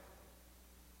wanted.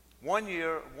 One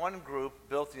year, one group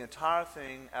built the entire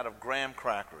thing out of graham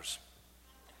crackers.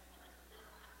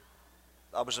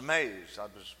 I was amazed.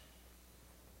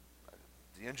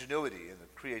 The ingenuity and the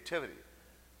creativity.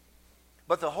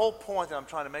 But the whole point that I'm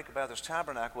trying to make about this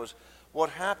tabernacle was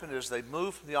what happened is they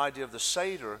moved from the idea of the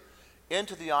Seder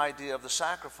into the idea of the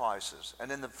sacrifices.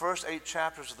 And in the first 8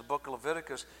 chapters of the book of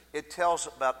Leviticus, it tells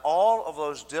about all of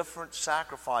those different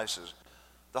sacrifices.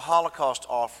 The Holocaust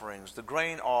offerings, the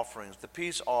grain offerings, the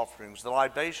peace offerings, the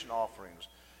libation offerings,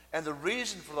 and the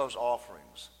reason for those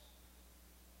offerings.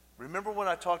 Remember when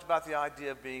I talked about the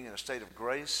idea of being in a state of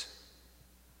grace?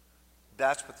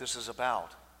 That's what this is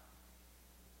about.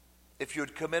 If you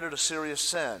had committed a serious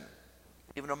sin,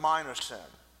 even a minor sin,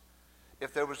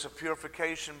 if there was a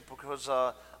purification because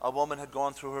a woman had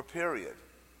gone through her period,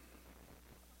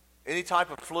 any type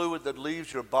of fluid that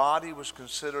leaves your body was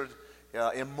considered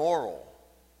immoral.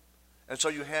 And so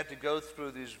you had to go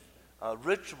through these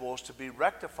rituals to be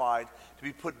rectified, to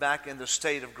be put back in the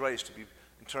state of grace, to be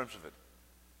in terms of it.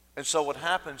 And so what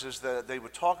happens is that they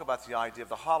would talk about the idea of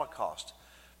the Holocaust.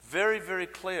 Very, very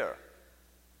clear.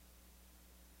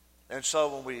 And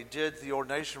so when we did the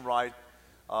ordination rite,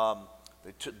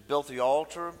 they built the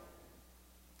altar,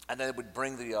 and then they would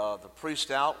bring the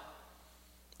priest out.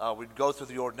 We'd go through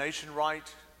the ordination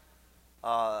rite.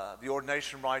 The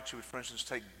ordination rite, you would, for instance,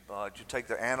 take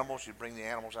the animals, you'd bring the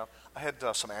animals out. I had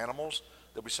some animals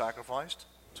that we sacrificed,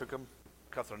 took them,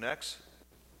 cut their necks.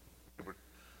 They were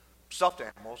stuffed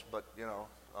animals, but,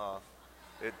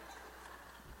 it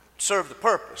served the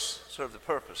purpose,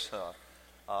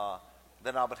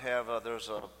 Then I would have, there's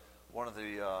one of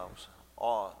the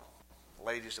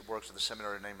ladies that works at the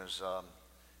seminary, her name is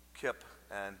Kip,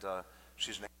 and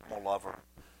she's an animal lover.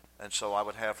 And so I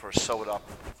would have her sew it up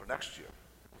for next year.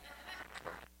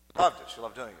 Loved it. She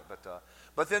loved doing it.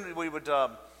 But then we would,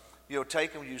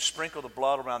 take and you sprinkle the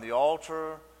blood around the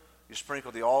altar. You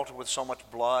sprinkle the altar with so much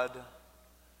blood.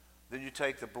 Then you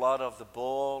take the blood of the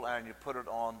bull and you put it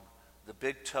on the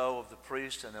big toe of the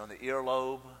priest and on the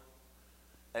earlobe.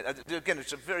 And again,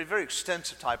 it's a very, very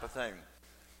extensive type of thing.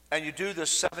 And you do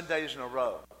this 7 days in a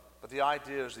row. But the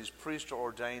idea is these priests are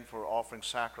ordained for offering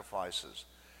sacrifices.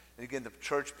 And again, the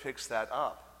church picks that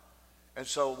up. And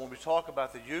so when we talk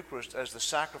about the Eucharist as the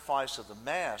sacrifice of the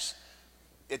Mass,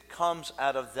 it comes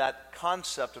out of that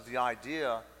concept of the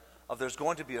idea of there's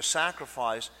going to be a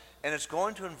sacrifice, and it's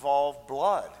going to involve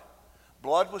blood.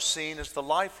 Blood was seen as the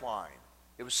lifeline.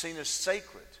 It was seen as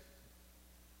sacred.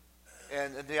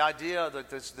 And the idea that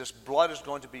this blood is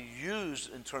going to be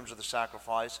used in terms of the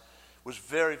sacrifice was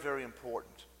very, very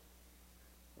important.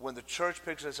 When the church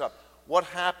picks this up, what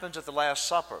happens at the Last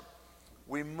Supper?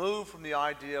 We move from the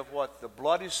idea of what? The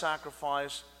bloody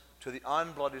sacrifice to the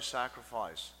unbloody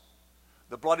sacrifice.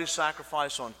 The bloody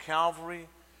sacrifice on Calvary,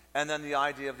 and then the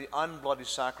idea of the unbloody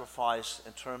sacrifice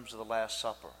in terms of the Last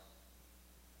Supper.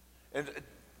 And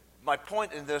my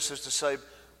point in this is to say,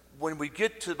 by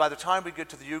the time we get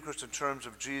to the Eucharist in terms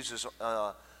of Jesus,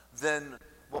 then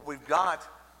what we've got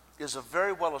is a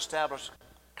very well-established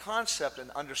concept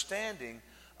and understanding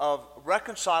of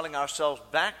reconciling ourselves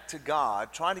back to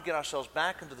God, trying to get ourselves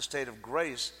back into the state of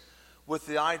grace with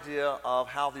the idea of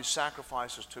how these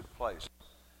sacrifices took place,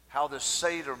 how this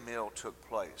Seder meal took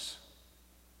place.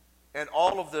 And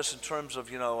all of this in terms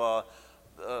of,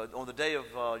 on the day of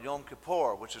Yom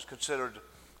Kippur, which is considered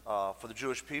for the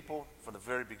Jewish people from the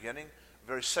very beginning, a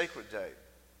very sacred day.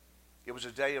 It was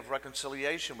a day of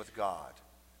reconciliation with God.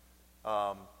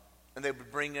 And they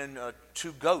would bring in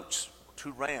 2 goats,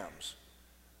 2 rams.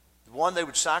 One they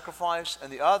would sacrifice, and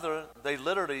the other they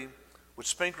literally would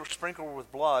sprinkle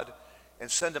with blood and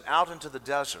send them out into the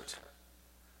desert.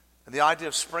 And the idea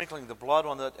of sprinkling the blood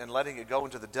on it and letting it go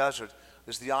into the desert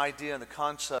is the idea and the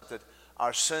concept that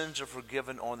our sins are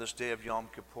forgiven on this day of Yom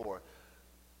Kippur.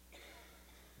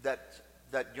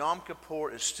 That Yom Kippur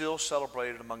is still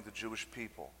celebrated among the Jewish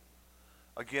people.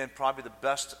 Again, probably the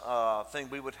best thing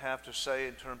we would have to say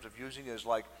in terms of using is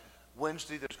like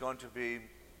Wednesday there's going to be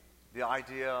the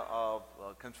idea of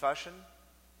confession,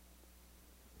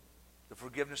 the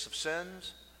forgiveness of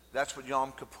sins. That's what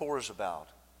Yom Kippur is about.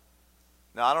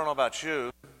 Now, I don't know about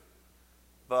you,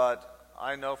 but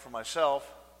I know for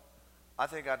myself, I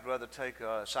think I'd rather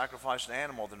sacrifice an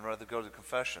animal than rather go to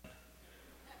confession.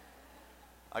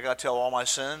 I got to tell all my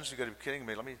sins? You got to be kidding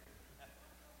me.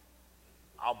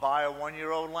 I'll buy a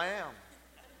 1-year-old lamb.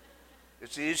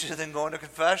 It's easier than going to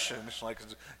confession. It's like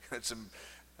it's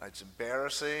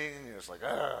embarrassing. It's like, do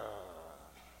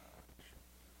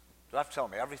I have to tell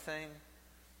them everything?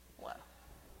 Well,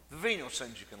 the venial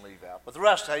sins you can leave out, but the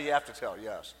rest, hey, you have to tell,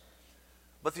 yes.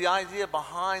 But the idea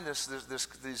behind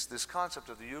this concept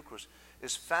of the Eucharist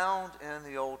is found in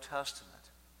the Old Testament.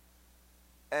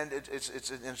 And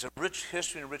it's a rich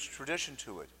history and a rich tradition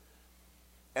to it.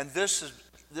 And this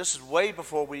is way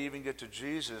before we even get to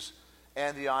Jesus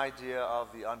and the idea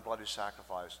of the unbloody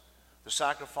sacrifice. The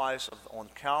sacrifice on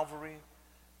Calvary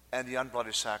and the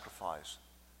unbloody sacrifice.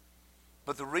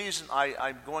 But the reason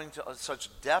I'm going to such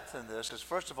depth in this is,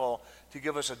 first of all, to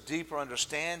give us a deeper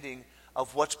understanding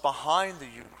of what's behind the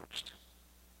Eucharist.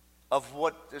 Of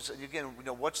what is, again,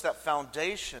 what's that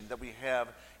foundation that we have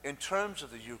in terms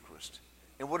of the Eucharist?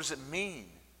 And what does it mean?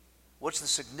 What's the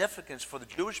significance for the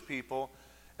Jewish people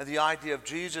and the idea of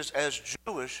Jesus as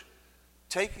Jewish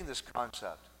taking this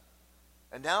concept?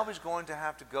 And now he's going to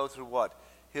have to go through what?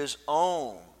 His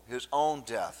own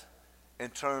death in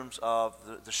terms of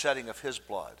the shedding of his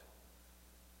blood.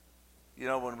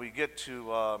 When we get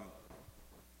to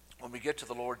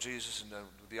the Lord Jesus and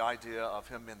the idea of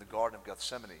him in the Garden of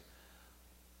Gethsemane,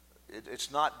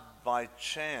 it's not by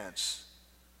chance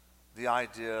the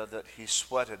idea that he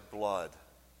sweated blood,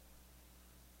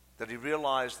 that he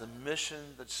realized the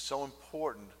mission that's so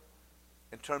important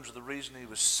in terms of the reason he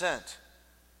was sent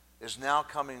is now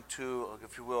coming to,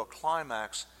 if you will, a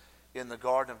climax in the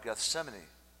Garden of Gethsemane.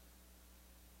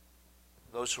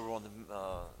 Those who were on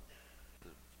the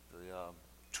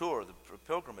tour, the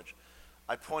pilgrimage,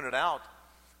 I pointed out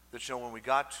that when we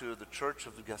got to the church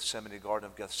of the Gethsemane, Garden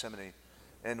of Gethsemane,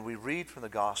 and we read from the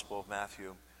Gospel of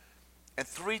Matthew, and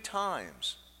 3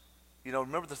 times,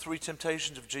 remember the 3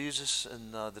 temptations of Jesus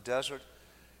in the desert?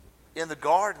 In the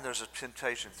garden, there's a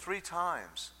temptation 3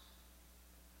 times.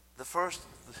 The first,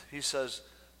 he says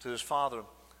to his Father,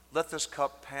 "Let this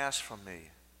cup pass from me."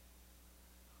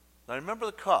 Now remember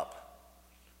the cup.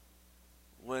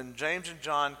 When James and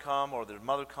John come, or their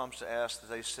mother comes to ask, that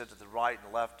they sit to the right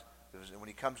and left, when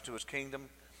he comes to his kingdom,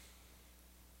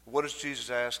 what does Jesus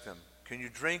ask them? Can you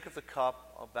drink of the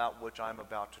cup about which I'm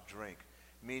about to drink?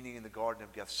 Meaning in the Garden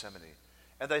of Gethsemane.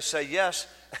 And they say yes.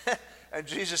 And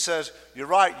Jesus says, you're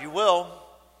right, you will.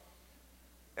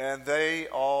 And they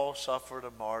all suffered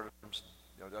a martyr,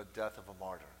 a death of a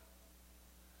martyr.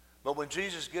 But when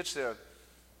Jesus gets there,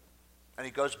 and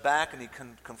he goes back and he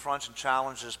confronts and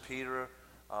challenges Peter,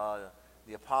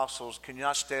 the apostles, can you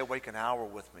not stay awake an hour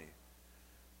with me?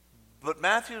 But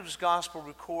Matthew's gospel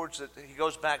records that he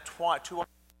goes back 2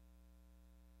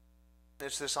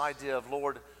 It's this idea of,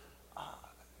 Lord,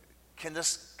 can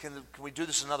we do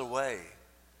this another way?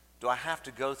 Do I have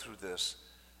to go through this?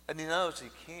 And he knows he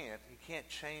can't. He can't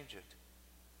change it.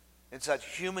 It's that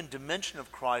human dimension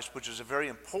of Christ, which is very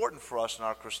important for us in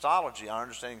our Christology, our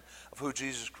understanding of who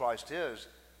Jesus Christ is.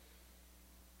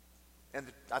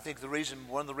 And I think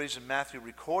one of the reasons Matthew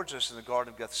records this in the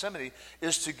Garden of Gethsemane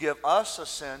is to give us a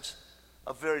sense,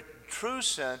 a very true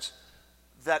sense,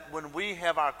 that when we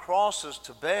have our crosses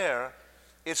to bear,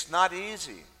 it's not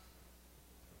easy.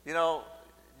 You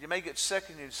may get sick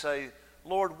and you say,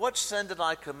 Lord, what sin did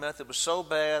I commit that was so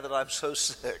bad that I'm so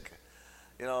sick?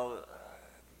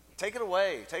 Take it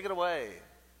away. Take it away.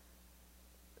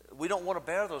 We don't want to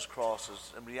bear those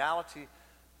crosses. In reality,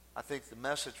 I think the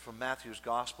message from Matthew's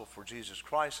gospel for Jesus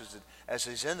Christ is that as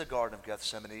he's in the Garden of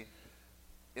Gethsemane,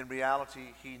 in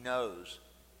reality, he knows,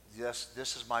 yes,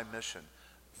 this is my mission.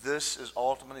 This is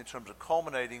ultimately, in terms of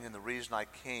culminating in the reason I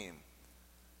came.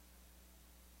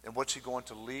 And what's he going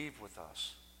to leave with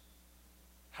us?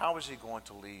 How is he going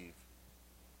to leave?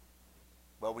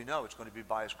 Well, we know it's going to be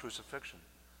by his crucifixion,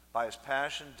 by his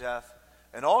passion, death,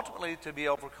 and ultimately to be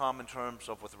overcome in terms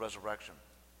of with the resurrection.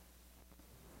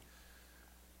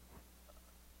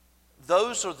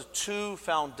 Those are the two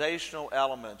foundational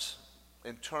elements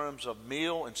in terms of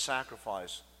meal and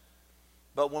sacrifice.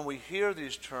 But when we hear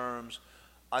these terms,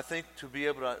 I think to be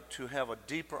able to have a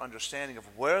deeper understanding of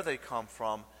where they come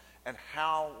from and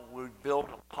how we build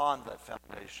upon that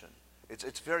foundation.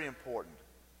 It's very important.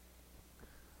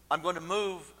 I'm going to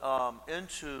move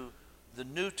into the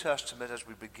New Testament as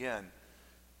we begin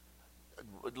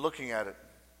looking at it.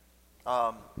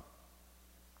 I'm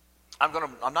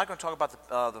not going to talk about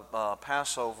the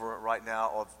Passover right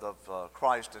now of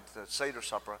Christ at the Seder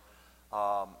Supper.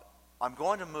 I'm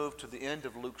going to move to the end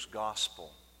of Luke's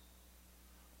Gospel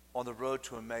on the road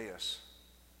to Emmaus.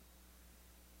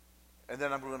 And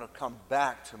then I'm going to come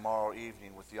back tomorrow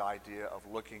evening with the idea of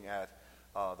looking at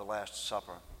the Last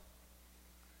Supper.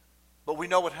 But we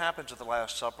know what happens at the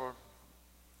Last Supper.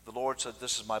 The Lord said,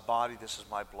 "This is my body, this is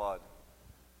my blood."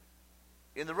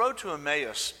 In the road to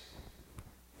Emmaus,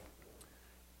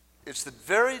 it's the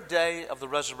very day of the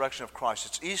resurrection of Christ.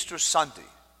 It's Easter Sunday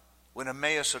when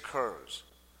Emmaus occurs.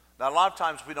 Now, a lot of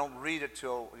times we don't read it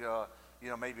till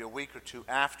maybe a week or two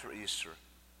after Easter.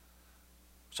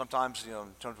 Sometimes,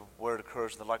 in terms of where it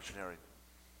occurs in the lectionary.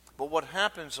 But what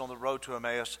happens on the road to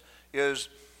Emmaus is,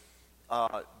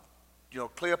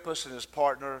 Cleopas and his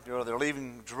partner, they're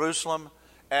leaving Jerusalem,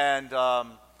 and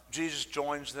Jesus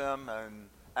joins them and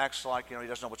acts like, he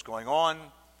doesn't know what's going on.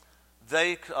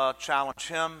 They challenge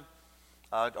him.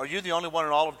 Are you the only one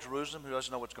in all of Jerusalem who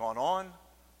doesn't know what's going on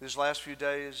these last few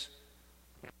days?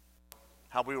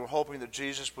 How we were hoping that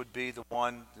Jesus would be the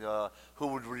one who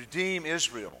would redeem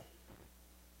Israel.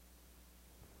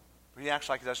 He acts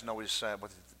like he doesn't know what he's saying.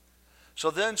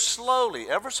 So then slowly,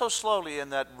 ever so slowly in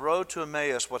that road to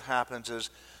Emmaus, what happens is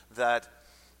that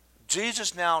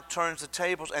Jesus now turns the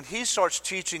tables and he starts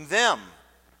teaching them.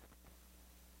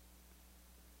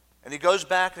 And he goes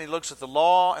back and he looks at the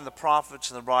law and the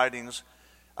prophets and the writings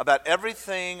about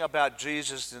everything about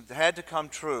Jesus that had to come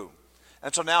true.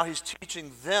 And so now he's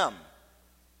teaching them.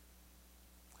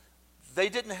 They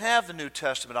didn't have the New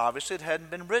Testament, obviously. It hadn't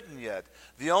been written yet.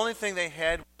 The only thing they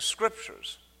had was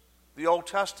Scriptures, the Old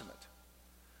Testament.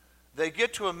 They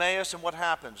get to Emmaus, and what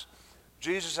happens?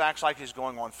 Jesus acts like he's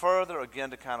going on further, again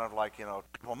to kind of like, trip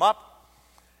him up.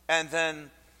 And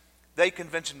then they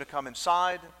convince him to come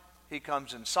inside. He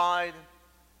comes inside.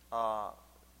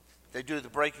 They do the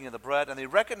breaking of the bread, and they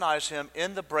recognize him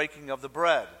in the breaking of the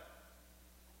bread.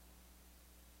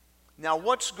 Now,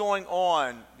 what's going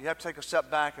on? You have to take a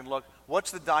step back and look. What's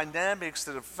the dynamics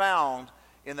that are found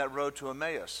in that road to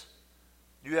Emmaus?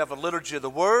 You have a liturgy of the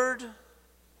Word,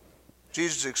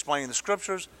 Jesus explaining the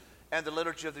Scriptures, and the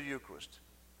liturgy of the Eucharist.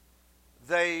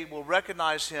 They will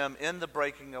recognize him in the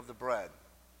breaking of the bread.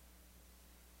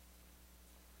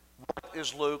 What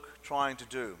is Luke trying to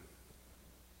do?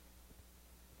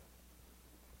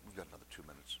 We've got another 2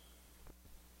 minutes.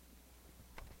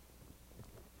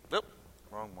 Nope,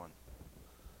 wrong one.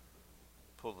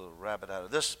 Pull the rabbit out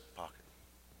of this pocket.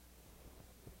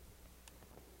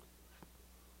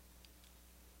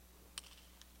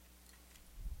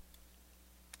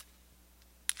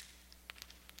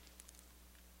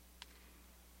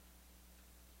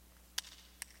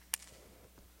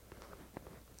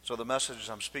 So the message is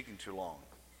I'm speaking too long.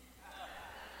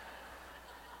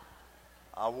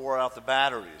 I wore out the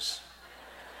batteries.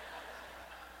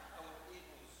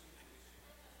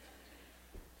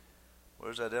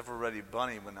 Where's that ever-ready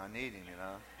bunny when I need him,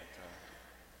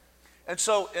 And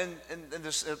so in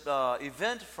this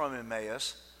event from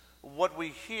Emmaus, what we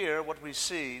hear, what we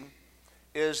see,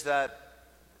 is that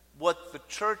what the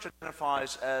church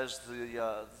identifies as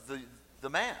the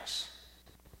Mass.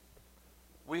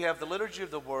 We have the liturgy of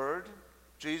the Word.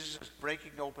 Jesus is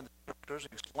breaking open the Scriptures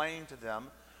and explaining to them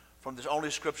from the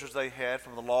only Scriptures they had,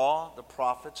 from the law, the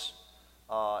prophets,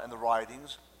 and the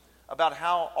writings, about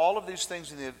how all of these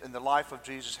things in the life of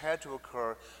Jesus had to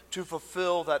occur to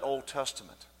fulfill that Old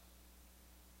Testament.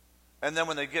 And then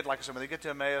when they get to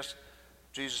Emmaus,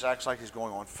 Jesus acts like he's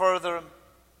going on further.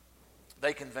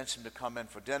 They convince him to come in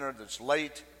for dinner that's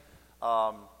late.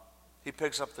 He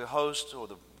picks up the host, or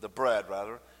the bread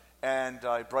rather, and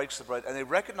he breaks the bread, and they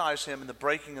recognize him in the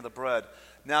breaking of the bread.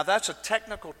 Now, that's a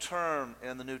technical term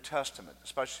in the New Testament,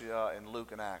 especially in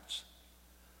Luke and Acts.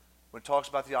 When it talks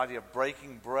about the idea of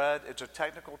breaking bread, it's a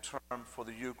technical term for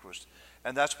the Eucharist.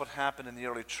 And that's what happened in the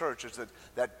early church, is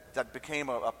that became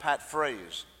a pat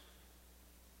phrase.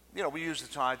 You know, we use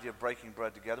the idea of breaking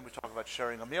bread together. We talk about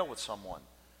sharing a meal with someone.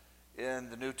 In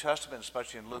the New Testament,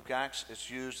 especially in Luke, Acts, it's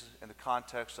used in the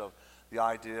context of the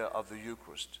idea of the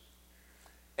Eucharist.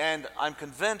 And I'm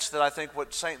convinced that I think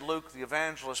what St. Luke, the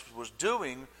evangelist, was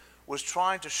doing was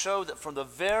trying to show that from the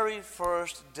very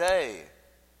first day,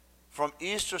 from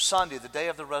Easter Sunday, the day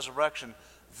of the resurrection,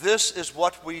 this is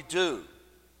what we do.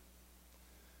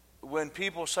 When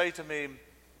people say to me,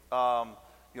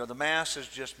 the Mass is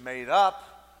just made up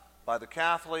by the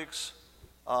Catholics,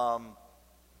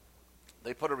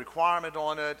 they put a requirement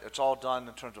on it, it's all done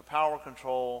in terms of power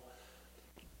control.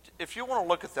 If you want to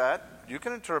look at that, you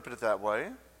can interpret it that way.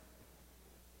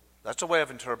 That's a way of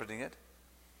interpreting it.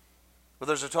 But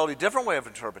there's a totally different way of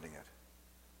interpreting it.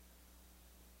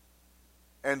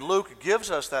 And Luke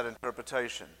gives us that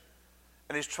interpretation.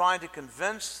 And he's trying to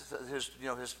convince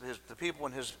the people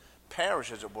in his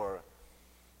parish, as it were,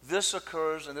 this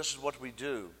occurs and this is what we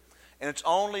do. And it's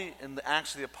only in the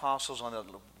Acts of the Apostles,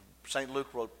 St.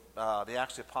 Luke wrote the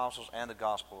Acts of the Apostles and the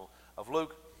Gospel of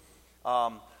Luke,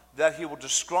 that he will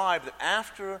describe that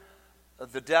after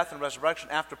the death and resurrection,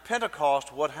 after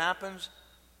Pentecost, what happens?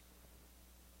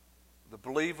 The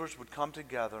believers would come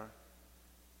together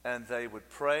and they would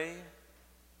pray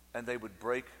and they would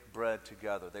break bread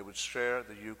together. They would share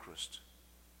the Eucharist.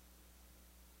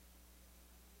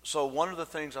 So one of the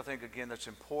things I think, again, that's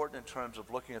important in terms of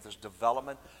looking at this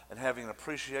development and having an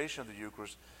appreciation of the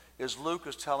Eucharist is Luke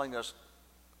is telling us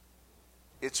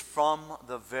it's from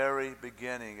the very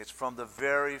beginning. It's from the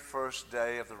very first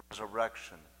day of the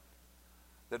resurrection.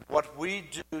 That what we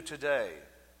do today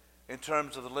in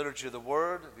terms of the liturgy of the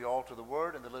Word, the altar of the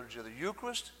Word, and the liturgy of the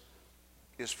Eucharist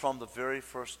is from the very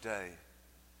first day.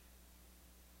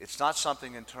 It's not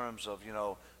something in terms of,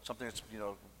 something that's,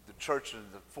 the church in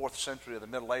the 4th century of the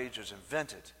Middle Ages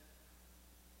invented.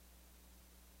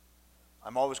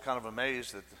 I'm always kind of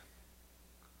amazed that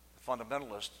the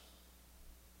fundamentalists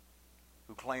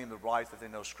who claim the right that they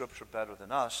know Scripture better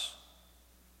than us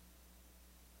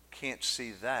can't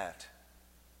see that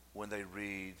when they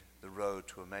read The Road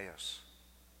to Emmaus.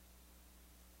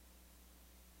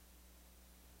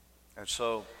 And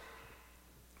so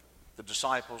the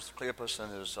disciples, Cleopas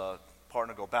and his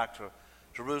partner, go back to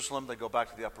Jerusalem. They go back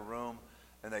to the upper room,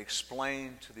 and they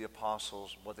explain to the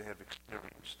apostles what they had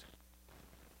experienced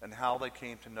and how they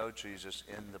came to know Jesus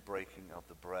in the breaking of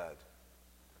the bread.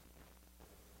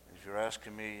 And if you're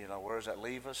asking me, where does that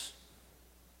leave us?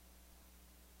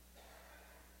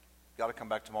 You've got to come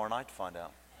back tomorrow night to find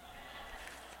out.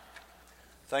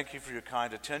 Thank you for your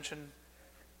kind attention.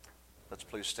 Let's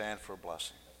please stand for a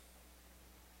blessing.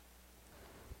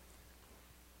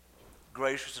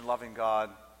 Gracious and loving God,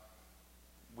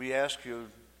 we ask you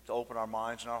to open our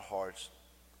minds and our hearts,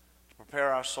 to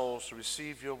prepare our souls to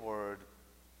receive your word.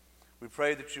 We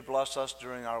pray that you bless us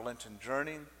during our Lenten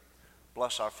journey,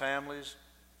 bless our families.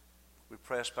 We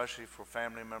pray especially for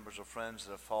family members or friends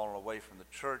that have fallen away from the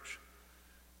church.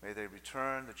 May they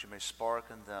return, that you may spark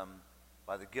in them,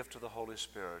 by the gift of the Holy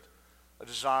Spirit, a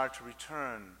desire to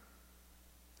return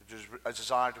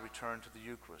to the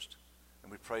Eucharist.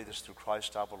 And we pray this through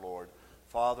Christ our Lord,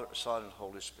 Father, Son, and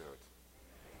Holy Spirit.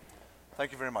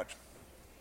 Thank you very much.